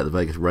played the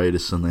Vegas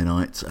Raiders Sunday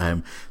night.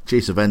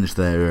 Chiefs avenged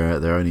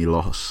their only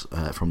loss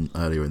from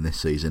earlier in this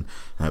season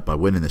by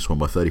winning this one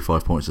by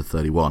 35 points to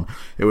 31.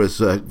 It was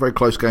a very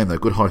close game though,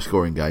 good high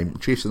scoring game.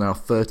 Chiefs are now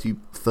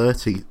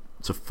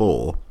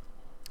 30-4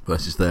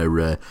 versus their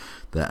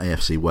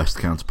AFC West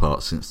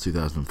counterparts since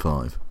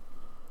 2005.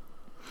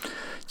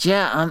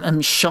 Yeah,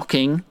 and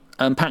shocking.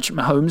 Patrick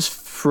Mahomes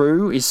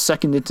threw his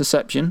second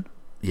interception.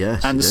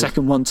 Yes, and the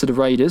second one to the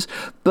Raiders.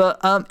 But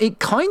it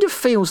kind of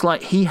feels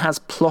like he has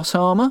plot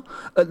armor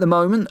at the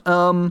moment.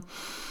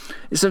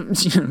 It's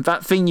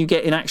that thing you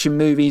get in action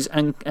movies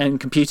and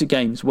computer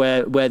games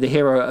where the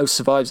hero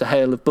survives a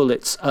hail of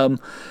bullets.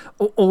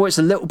 Or it's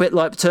a little bit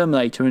like the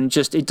Terminator, and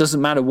just it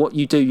doesn't matter what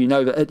you do. You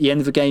know that at the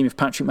end of the game, if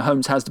Patrick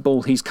Mahomes has the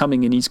ball, he's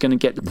coming and he's going to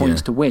get the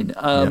points to win.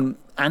 And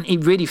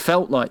it really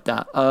felt like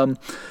that.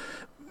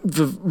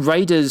 The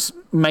Raiders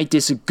made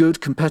this a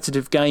good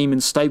competitive game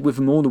and stayed with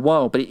them all the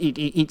while, but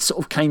it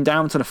sort of came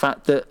down to the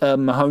fact that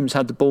Mahomes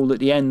had the ball at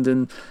the end,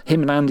 and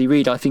him and Andy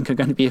Reid I think are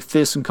going to be a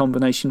fearsome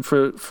combination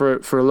for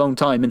a long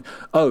time. And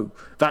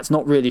that's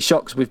not really a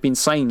shock because we've been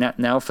saying that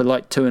now for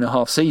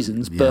 2.5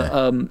 seasons, but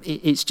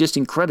it's just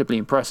incredibly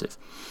impressive.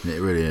 It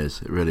really is.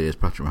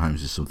 Patrick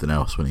Mahomes is something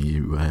else when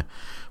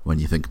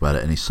you think about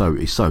it, and he's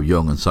so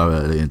young and so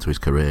early into his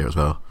career as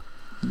well.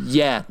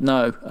 Yeah,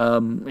 no,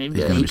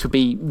 he could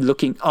be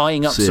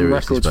eyeing up some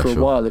records for a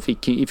while if he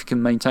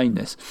can maintain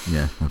this.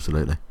 Yeah,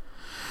 absolutely.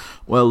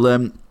 Well,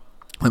 they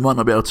might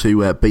not be able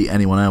to beat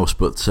anyone else,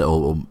 but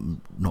or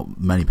not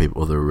many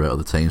people,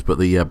 other teams. But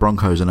the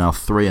Broncos are now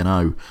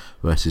 3-0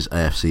 versus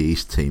AFC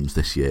East teams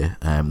this year.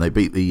 They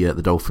beat the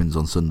Dolphins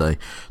on Sunday,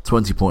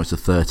 20 points to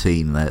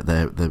 13.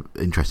 They're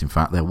interesting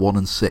fact. They're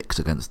 1-6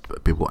 against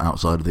people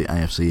outside of the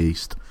AFC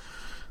East.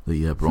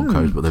 The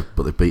Broncos, but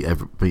they beat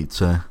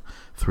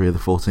three of the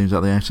four teams out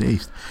of the AFC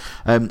East.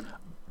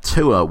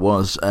 Tua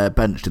was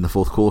benched in the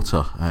fourth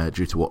quarter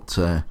due to what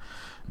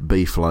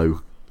B-Flow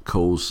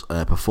calls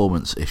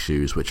performance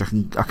issues, which I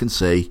can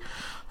see.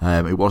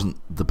 It wasn't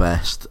the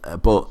best,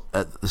 but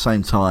at the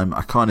same time,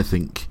 I kind of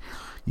think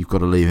you've got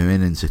to leave him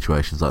in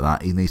situations like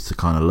that. He needs to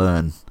kind of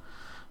learn.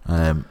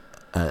 I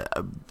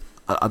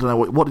don't know.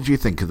 What did you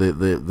think of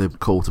the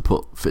call to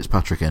put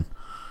Fitzpatrick in?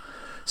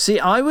 See,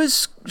 I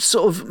was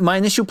my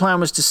initial plan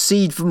was to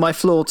cede my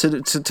floor to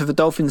the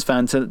Dolphins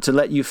fan to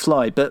let you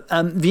fly. But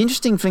the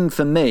interesting thing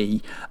for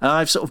me,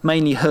 I've sort of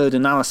mainly heard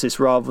analysis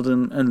rather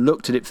than and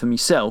looked at it for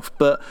myself.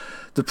 But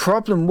the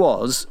problem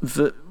was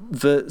that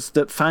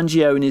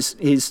Fangio and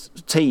his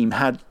team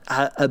had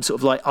sort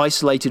of like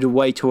isolated a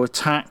way to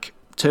attack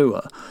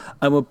Tua,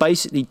 and were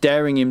basically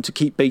daring him to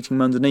keep beating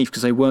him underneath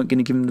because they weren't going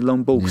to give him the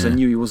long ball because they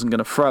knew he wasn't going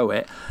to throw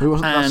it.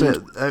 That's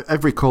it.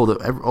 Every call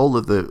all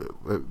of the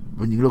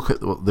when you look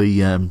at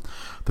the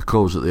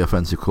calls that the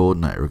offensive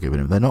coordinator are giving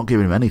him, they're not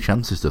giving him any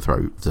chances to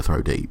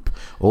throw deep.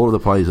 All of the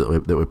plays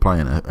that we're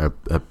playing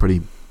are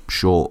pretty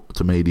short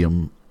to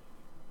medium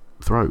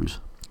throws.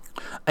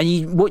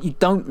 And what you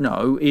don't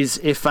know is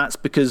if that's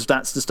because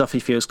that's the stuff he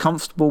feels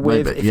comfortable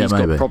with, if he's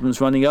got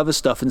problems running other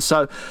stuff. And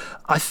so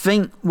I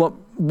think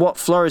what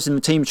Flores and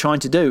the team are trying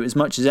to do, as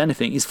much as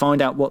anything, is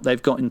find out what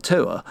they've got in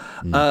Tua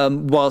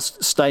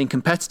whilst staying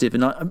competitive.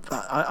 And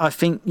I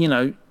think,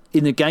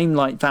 in a game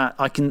like that,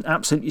 I can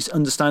absolutely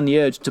understand the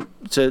urge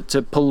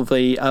to pull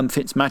the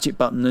Fitz magic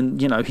button.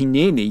 And, he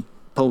nearly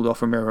pulled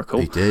off a miracle.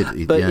 He did.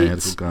 He had a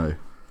good go.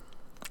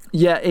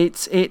 Yeah,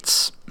 it's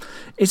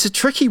a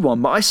tricky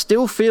one, but I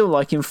still feel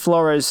like in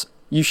Flores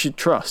you should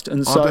trust.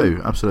 And so I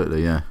do,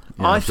 absolutely, yeah.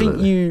 I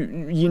think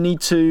you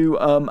need to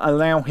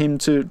allow him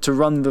to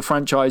run the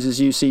franchise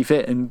as you see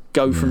fit and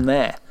go from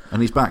there.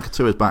 And he's back.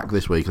 Tua's back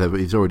this week.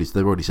 They've already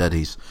said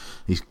he's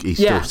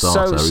still a starter.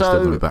 So he's still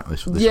going to be back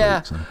this week.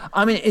 So.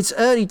 I mean, it's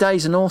early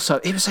days, and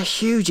also it was a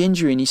huge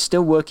injury, and he's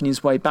still working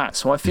his way back.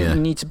 So I think you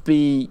need to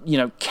be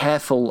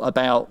careful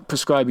about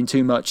prescribing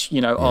too much.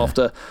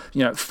 After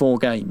 4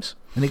 games.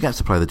 And he gets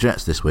to play the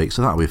Jets this week,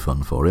 so that'll be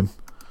fun for him.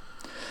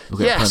 She'll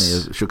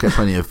get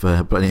plenty of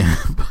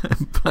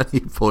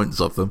points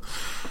off them.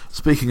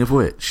 Speaking of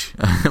which,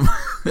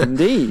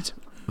 indeed,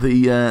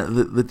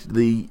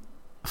 the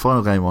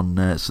final game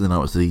on Sunday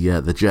night was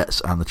the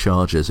Jets and the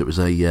Chargers. It was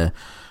a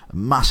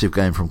massive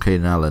game from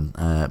Keenan Allen.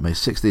 Made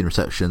 16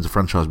 receptions, a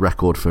franchise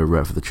record for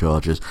the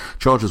Chargers.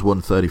 Chargers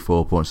won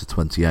 34 points to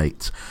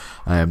 28.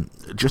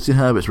 Justin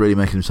Herbert's really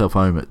making himself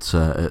home in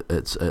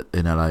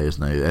LA,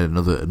 isn't he?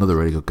 Another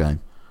really good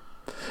game.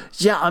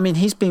 Yeah, I mean,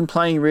 he's been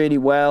playing really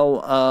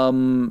well.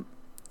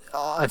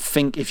 I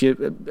think if you're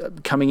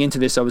coming into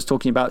this, I was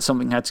talking about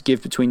something had to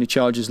give between the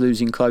Chargers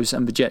losing close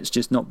and the Jets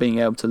just not being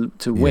able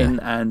to win,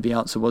 and the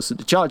answer was that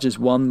the Chargers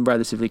won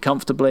relatively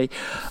comfortably.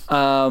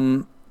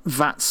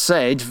 That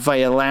said,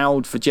 they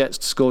allowed the Jets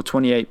to score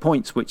 28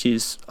 points, which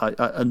is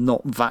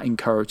not that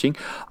encouraging.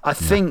 I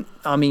think,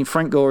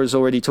 Frank Gore is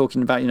already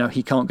talking about,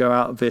 he can't go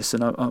out of this,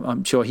 and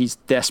I'm sure he's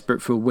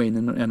desperate for a win,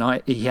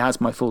 and he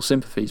has my full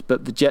sympathies,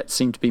 but the Jets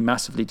seem to be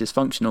massively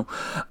dysfunctional.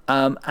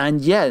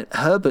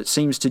 Herbert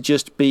seems to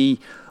just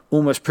be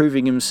almost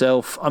proving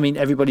himself. I mean,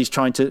 everybody's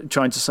trying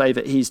to say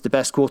that he's the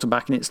best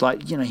quarterback, and it's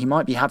like, he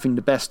might be having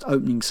the best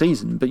opening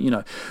season, but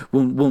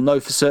we'll know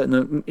for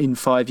certain in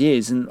 5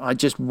 years. And I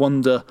just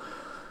wonder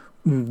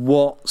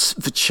what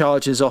the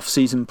Chargers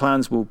off-season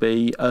plans will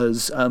be,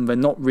 as they're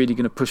not really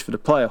going to push for the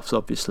playoffs,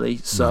 obviously.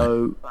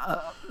 So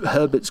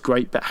Herbert's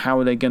great, but how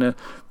are they going to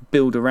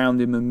build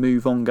around him and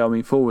move on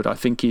going forward, I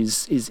think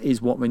is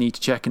what we need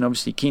to check. And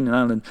obviously Keenan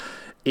Allen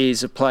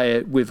is a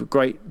player with a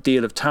great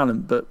deal of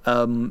talent, but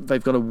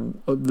they've got to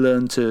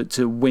learn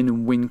to win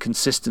and win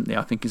consistently,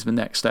 I think, is the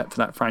next step for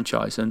that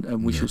franchise,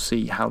 and we shall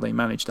see how they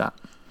manage that.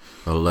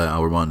 Well,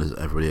 I'll remind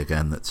everybody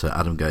again that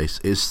Adam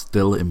Gase is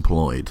still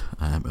employed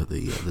at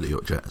the New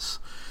York Jets.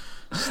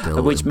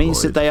 Which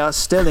means that they are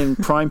still in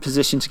prime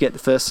position to get the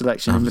first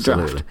selection in the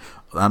draft.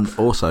 And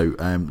also,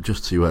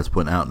 just to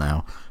point out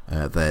now,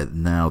 they're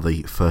now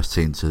the first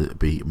team to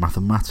be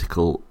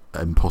mathematical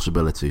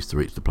impossibilities to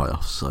reach the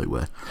playoffs. So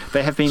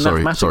they have been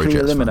mathematically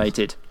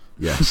eliminated.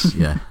 Yes,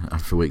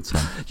 after week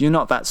 10. You're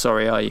not that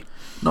sorry, are you?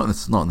 Not in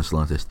the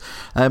slightest.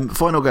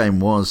 Final game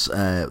was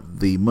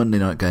the Monday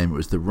night game. It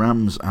was the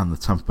Rams and the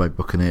Tampa Bay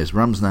Buccaneers.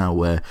 Rams now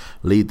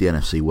lead the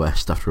NFC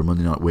West after a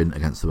Monday night win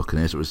against the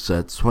Buccaneers. It was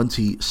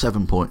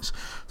 27 points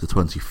to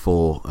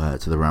 24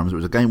 to the Rams. It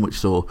was a game which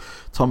saw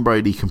Tom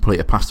Brady complete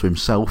a pass to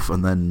himself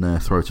and then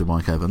throw to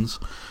Mike Evans.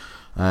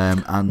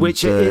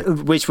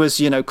 Which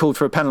was called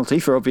for a penalty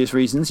for obvious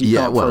reasons. You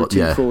can't throw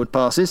two forward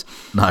passes.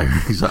 No,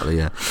 exactly.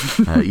 Yeah,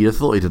 you'd have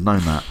thought he'd have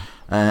known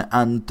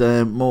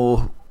that.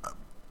 More.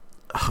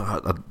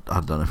 I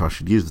don't know if I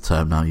should use the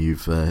term now.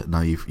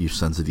 You've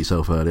censored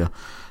yourself earlier.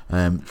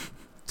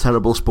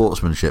 Terrible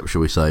sportsmanship,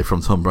 shall we say,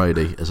 from Tom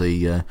Brady as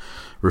he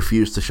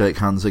refused to shake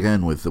hands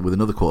again with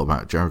another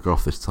quarterback, Jared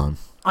Goff, this time.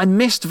 I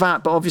missed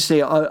that, but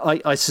obviously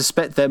I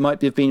suspect there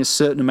might have been a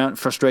certain amount of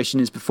frustration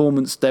in his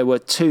performance. There were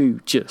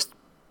 2 just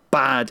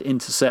bad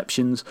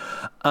interceptions.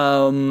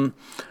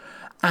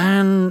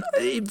 And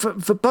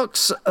the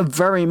Bucs are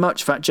very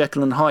much that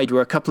Jekyll and Hyde,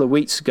 where a couple of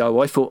weeks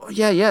ago I thought,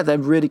 they're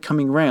really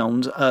coming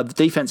round. The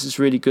defense is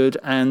really good,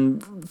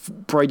 and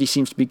Brady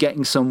seems to be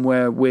getting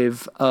somewhere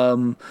with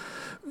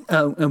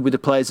the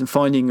players and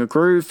finding a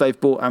groove. They've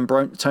brought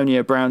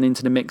Antonio Brown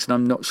into the mix, and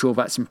I'm not sure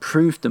that's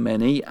improved them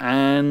any.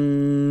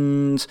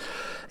 And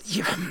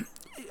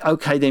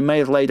okay, they may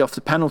have laid off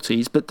the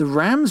penalties, but the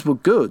Rams were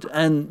good.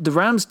 And the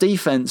Rams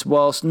defense,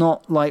 whilst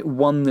not like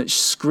one that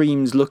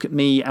screams, look at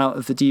me out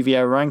of the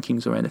DVO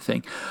rankings or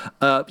anything,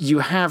 you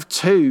have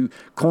two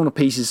corner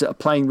pieces that are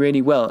playing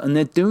really well and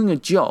they're doing a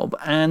job.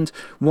 And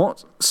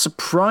what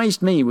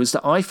surprised me was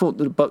that I thought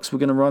that the Bucs were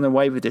going to run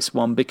away with this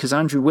one because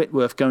Andrew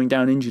Whitworth going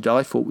down injured,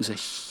 I thought was a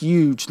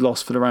huge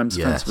loss for the Rams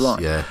defensive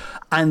line. Yeah.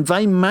 And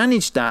they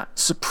managed that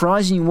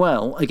surprisingly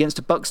well against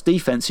a Bucs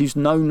defense who's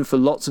known for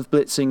lots of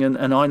blitzing.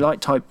 And I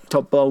like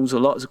Todd Bowles a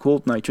lot as a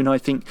coordinator. And I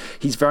think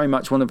he's very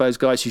much one of those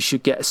guys who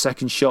should get a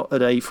second shot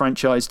at a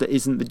franchise that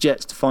isn't the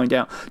Jets to find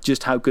out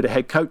just how good a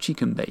head coach he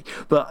can be.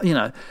 But, you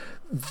know,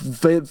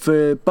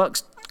 the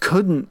Bucs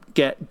couldn't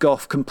get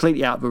Goff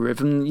completely out of the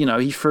rhythm. You know,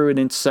 he threw an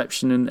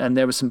interception and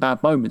there were some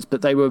bad moments,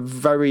 but they were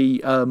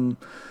very...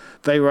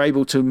 they were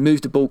able to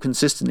move the ball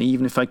consistently,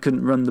 even if they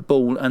couldn't run the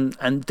ball. And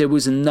there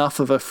was enough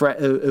of a threat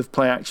of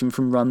play action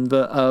from run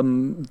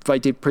that they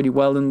did pretty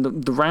well. And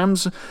the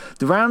Rams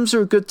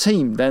are a good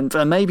team.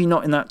 They're maybe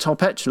not in that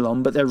top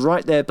echelon, but they're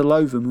right there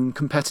below them and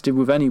competitive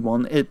with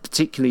anyone,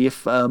 particularly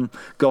if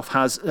Goff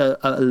has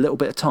a little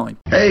bit of time.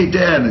 Hey,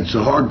 Dan, it's the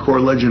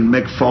hardcore legend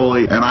Mick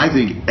Foley, and I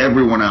think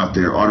everyone out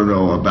there ought to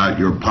know about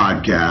your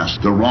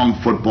podcast, The Wrong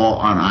Football,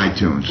 on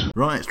iTunes.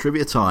 Right, it's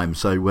trivia time.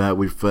 So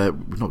we've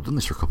not done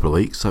this for a couple of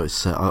weeks, so it's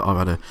I've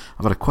had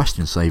a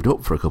question saved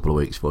up for a couple of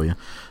weeks for you.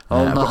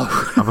 No,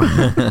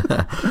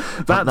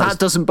 that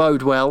doesn't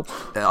bode well.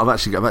 I've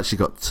actually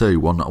got two.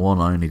 One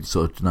I only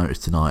sort of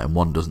noticed tonight, and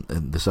one doesn't.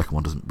 And the second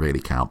one doesn't really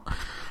count.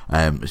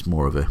 It's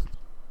more of an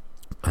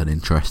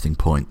interesting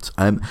point.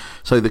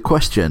 So the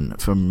question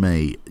from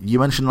me: you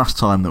mentioned last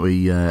time that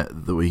we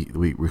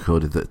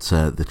recorded that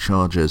the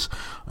Chargers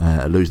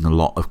are losing a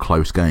lot of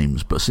close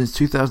games, but since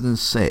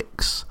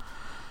 2006,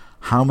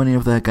 how many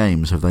of their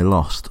games have they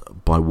lost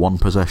by one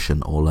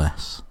possession or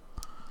less?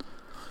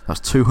 That's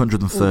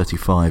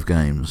 235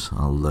 games.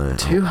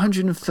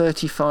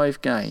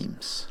 235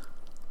 games.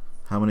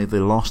 How many have they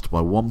lost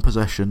by one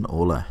possession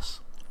or less?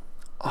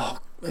 Oh,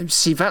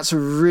 see, that's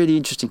really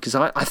interesting because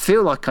I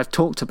feel like I've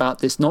talked about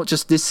this not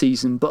just this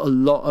season but a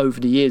lot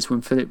over the years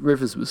when Philip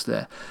Rivers was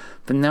there.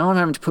 But now I'm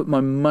having to put my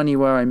money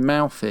where my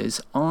mouth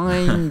is.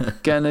 I'm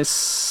gonna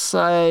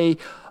say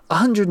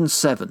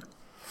 107.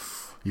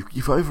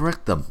 You've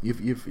over-egged them.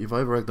 You've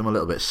over-egged them a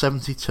little bit.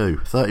 72,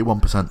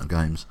 31% of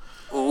games.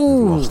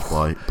 Ooh. Lost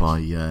by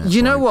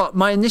you know what?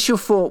 My initial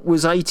thought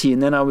was 80,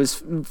 and then I was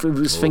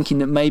thinking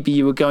that maybe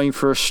you were going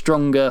for a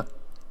stronger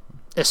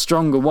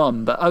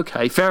one. But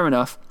okay, fair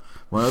enough.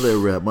 My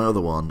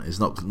other one is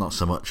not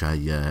so much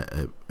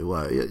a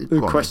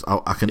question.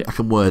 I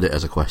can word it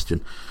as a question.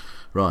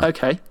 Right.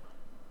 Okay.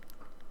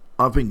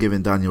 I've been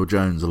giving Daniel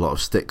Jones a lot of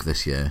stick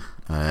this year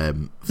for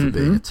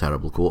being a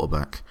terrible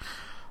quarterback.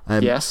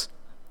 Yes.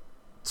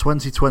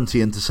 2020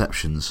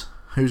 interceptions.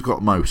 Who's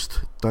got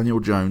most, Daniel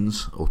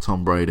Jones or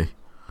Tom Brady?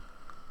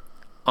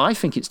 I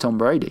think it's Tom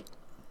Brady.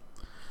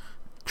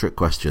 Trick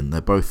question. They're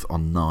both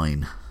on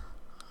 9.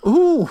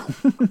 Ooh.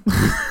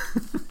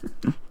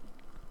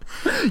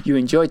 You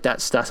enjoyed that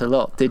stat a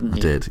lot, didn't you?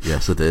 I did.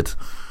 Yes, I did.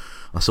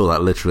 I saw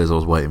that literally as I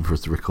was waiting for us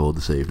to record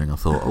this evening. I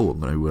thought, I'm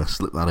going to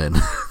slip that in.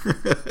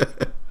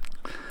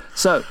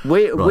 So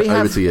we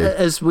have,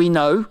 as we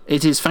know,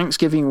 it is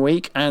Thanksgiving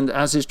week, and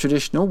as is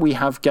traditional, we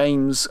have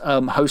games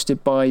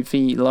hosted by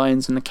the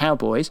Lions and the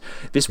Cowboys.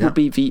 This will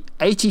be the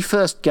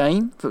 81st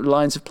game that the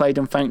Lions have played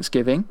on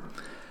Thanksgiving.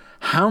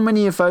 How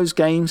many of those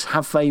games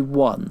have they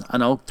won?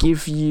 And I'll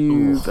give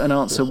you an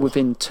answer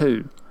within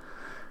 2.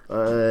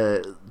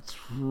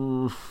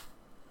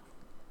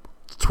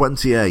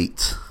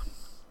 28.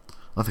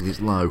 I think it's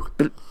low.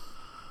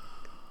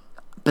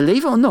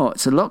 Believe it or not,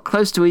 it's a lot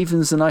closer to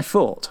evens than I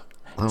thought.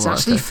 It's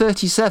actually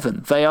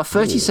 37. They are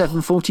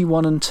 37,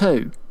 41 and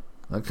 2.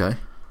 Okay.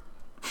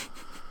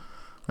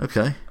 I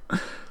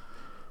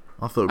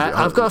thought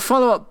I've got a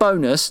follow-up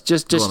bonus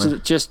just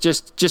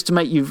to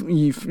make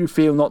you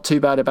feel not too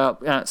bad about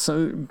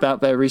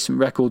their recent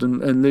record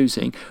and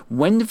losing.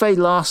 When did they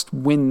last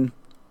win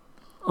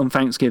on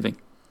Thanksgiving?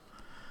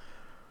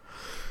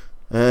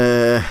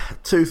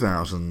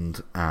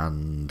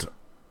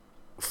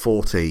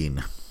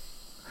 2014.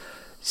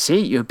 See,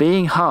 you're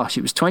being harsh.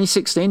 It was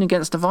 2016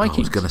 against the Vikings.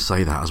 I was going to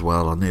say that as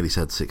well. I nearly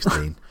said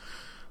 16.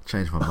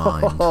 Changed my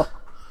mind.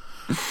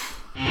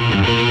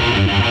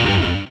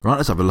 Right,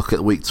 let's have a look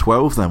at week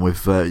 12 then. We've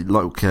said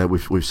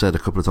a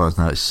couple of times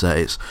now. It's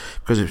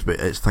because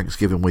it's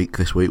Thanksgiving week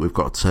this week. We've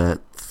got 3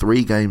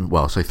 games.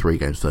 Well, I say 3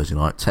 games Thursday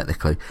night.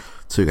 Technically,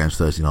 2 games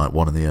Thursday night.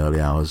 1 in the early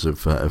hours of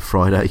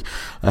Friday.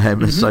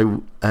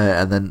 So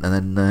and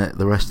then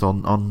the rest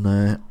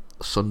on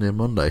Sunday and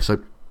Monday.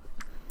 So.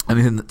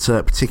 Anything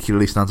that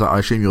particularly stands out? I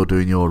assume you're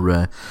doing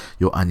your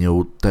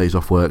annual days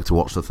off work to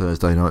watch the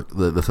Thursday night,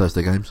 the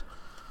Thursday games.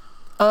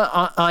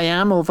 I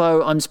am,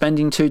 although I'm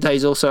spending 2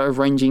 days also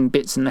arranging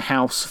bits in the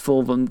house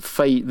for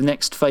the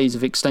next phase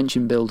of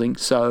extension building.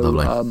 So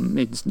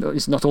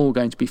it's not all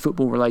going to be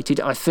football related.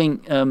 I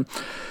think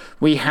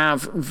We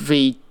have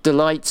the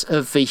delight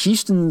of the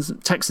Houston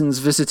Texans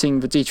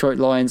visiting the Detroit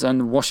Lions and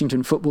the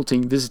Washington football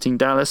team visiting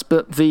Dallas.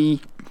 But the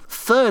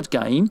third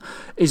game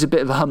is a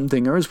bit of a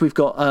humdinger, as we've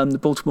got the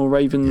Baltimore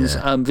Ravens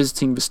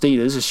visiting the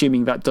Steelers,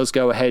 assuming that does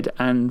go ahead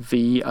and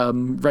the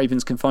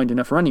Ravens can find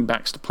enough running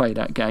backs to play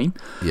that game.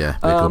 Yeah,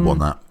 be a good one,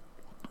 that.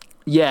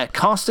 Yeah,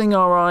 casting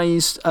our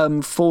eyes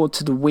forward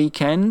to the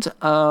weekend,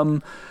 I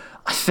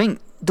think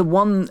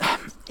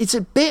it's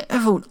a bit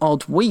of an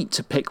odd week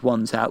to pick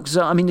ones out, because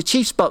I mean the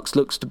Chiefs-Bucks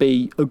looks to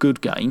be a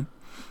good game.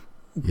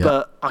 Yep.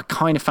 But I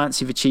kind of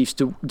fancy the Chiefs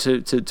to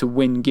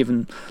win,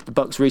 given the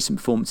Bucks' recent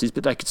performances,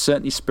 but they could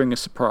certainly spring a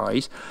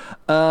surprise.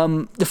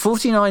 The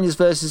 49ers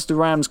versus the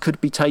Rams could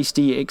be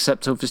tasty,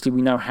 except obviously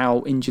we know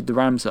how injured the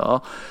Rams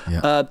are.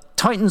 Yep.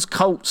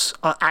 Titans-Colts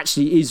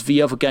actually is the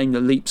other game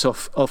that leaps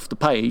off the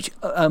page.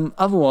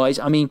 Otherwise,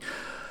 I mean,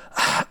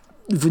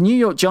 the New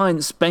York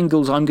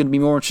Giants-Bengals, I'm going to be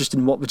more interested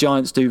in what the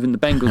Giants do than the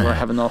Bengals. I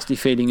have a nasty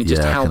feeling, and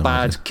just how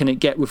bad can it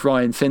get with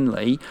Ryan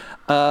Finley.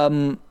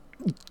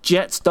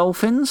 Jets,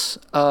 Dolphins,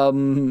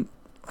 Browns,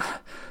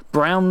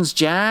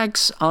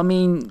 Jags, I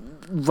mean,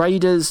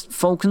 Raiders,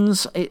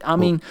 Falcons.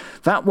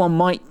 That one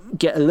might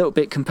get a little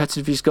bit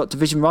competitive if you've got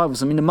division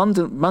rivals. I mean, the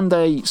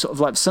Monday sort of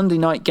like Sunday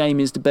night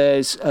game is the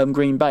Bears,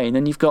 Green Bay, and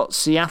then you've got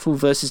Seattle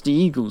versus the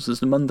Eagles as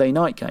the Monday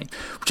night game,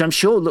 which I'm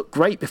sure looked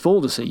great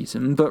before the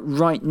season, but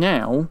right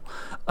now,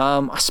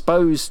 I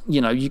suppose,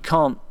 you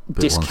can't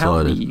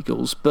discount the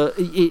Eagles, but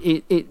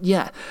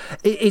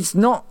it's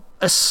not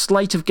a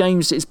slate of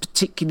games that is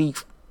particularly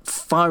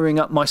firing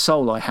up my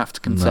soul, I have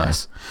to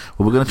confess. No.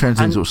 Well, we're going to change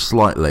things up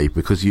slightly,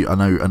 because I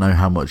know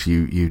how much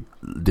you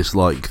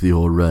dislike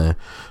your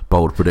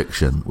bold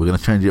prediction. We're going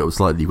to change it up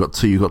slightly. You've got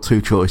two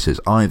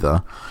choices.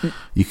 Either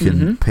you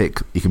can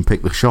pick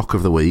the shock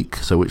of the week,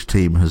 so which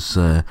team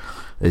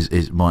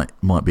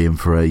might be in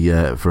for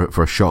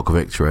a shock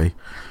victory.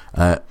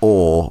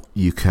 Or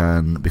you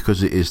can,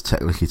 because it is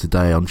technically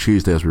today, on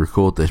Tuesday as we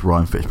record this,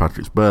 Ryan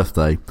Fitzpatrick's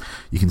birthday,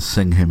 you can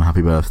sing him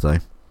happy birthday.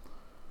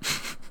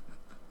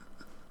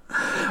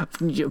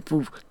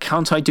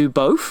 Can't I do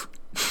both?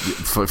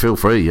 Feel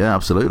free, yeah,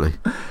 absolutely.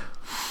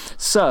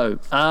 So,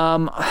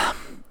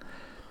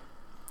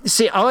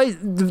 see,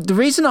 the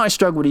reason I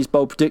struggle with these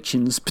bold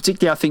predictions,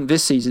 particularly I think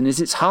this season, is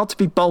it's hard to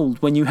be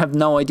bold when you have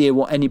no idea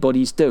what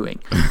anybody's doing.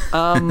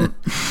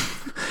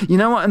 You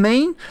know what I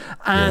mean?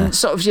 And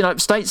sort of,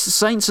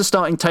 Saints are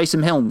starting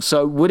Taysom Hill,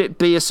 so would it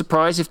be a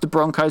surprise if the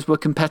Broncos were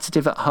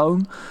competitive at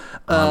home?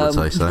 I would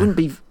say so.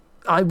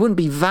 I wouldn't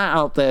be that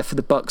out there for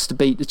the Bucks to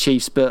beat the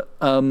Chiefs, but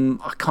I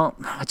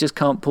just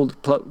can't pull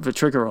the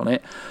trigger on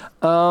it.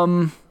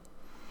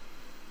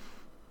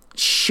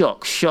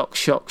 Shock.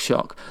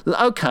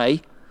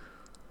 Okay,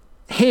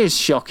 here's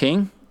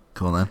shocking.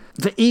 Come on then.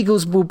 The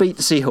Eagles will beat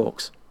the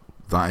Seahawks.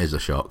 That is a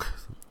shock.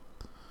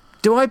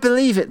 Do I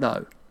believe it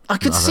though? I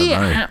could see it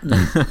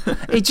happening.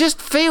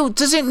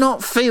 Does it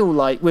not feel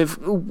like,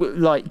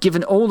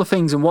 given all the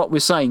things and what we're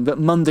saying, that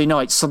Monday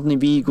night suddenly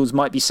the Eagles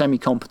might be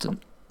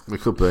semi-competent? They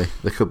could be.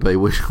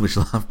 We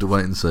shall have to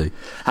wait and see.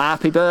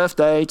 Happy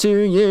birthday to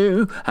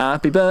you.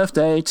 Happy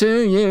birthday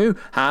to you.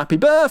 Happy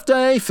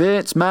birthday,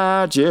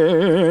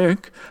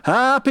 Fitzmagic.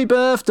 Happy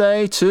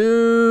birthday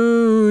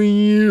to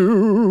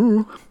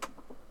you.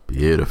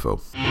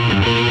 Beautiful.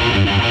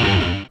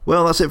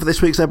 Well, that's it for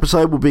this week's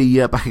episode. We'll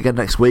be back again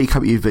next week.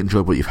 Hope you've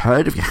enjoyed what you've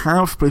heard. If you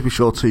have, please be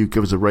sure to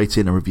give us a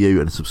rating, a review,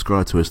 and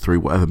subscribe to us through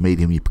whatever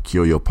medium you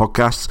procure your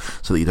podcasts,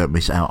 so that you don't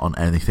miss out on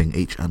anything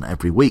each and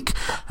every week.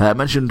 I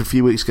mentioned a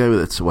few weeks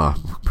ago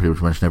pretty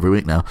much mentioned every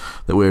week now,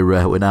 that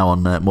we're now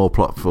on more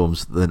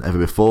platforms than ever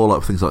before,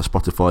 like things like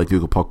Spotify,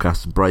 Google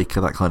Podcasts, and Breaker,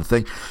 that kind of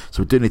thing.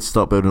 So we do need to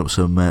start building up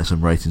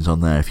some ratings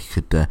on there. If you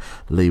could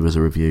leave us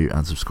a review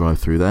and subscribe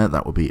through there,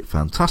 that would be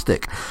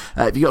fantastic.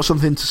 If you've got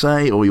something to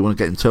say or you want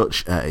to get in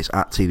touch, it's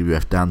at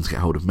TWFDan to get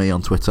hold of me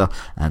on Twitter,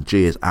 and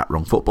G is at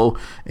WrongFootball.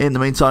 In the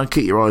meantime,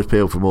 keep your eyes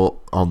peeled for more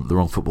on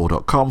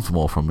thewrongfootball.com for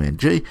more from me and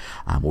G,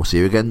 and we'll see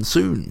you again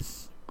soon.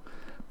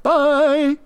 Bye!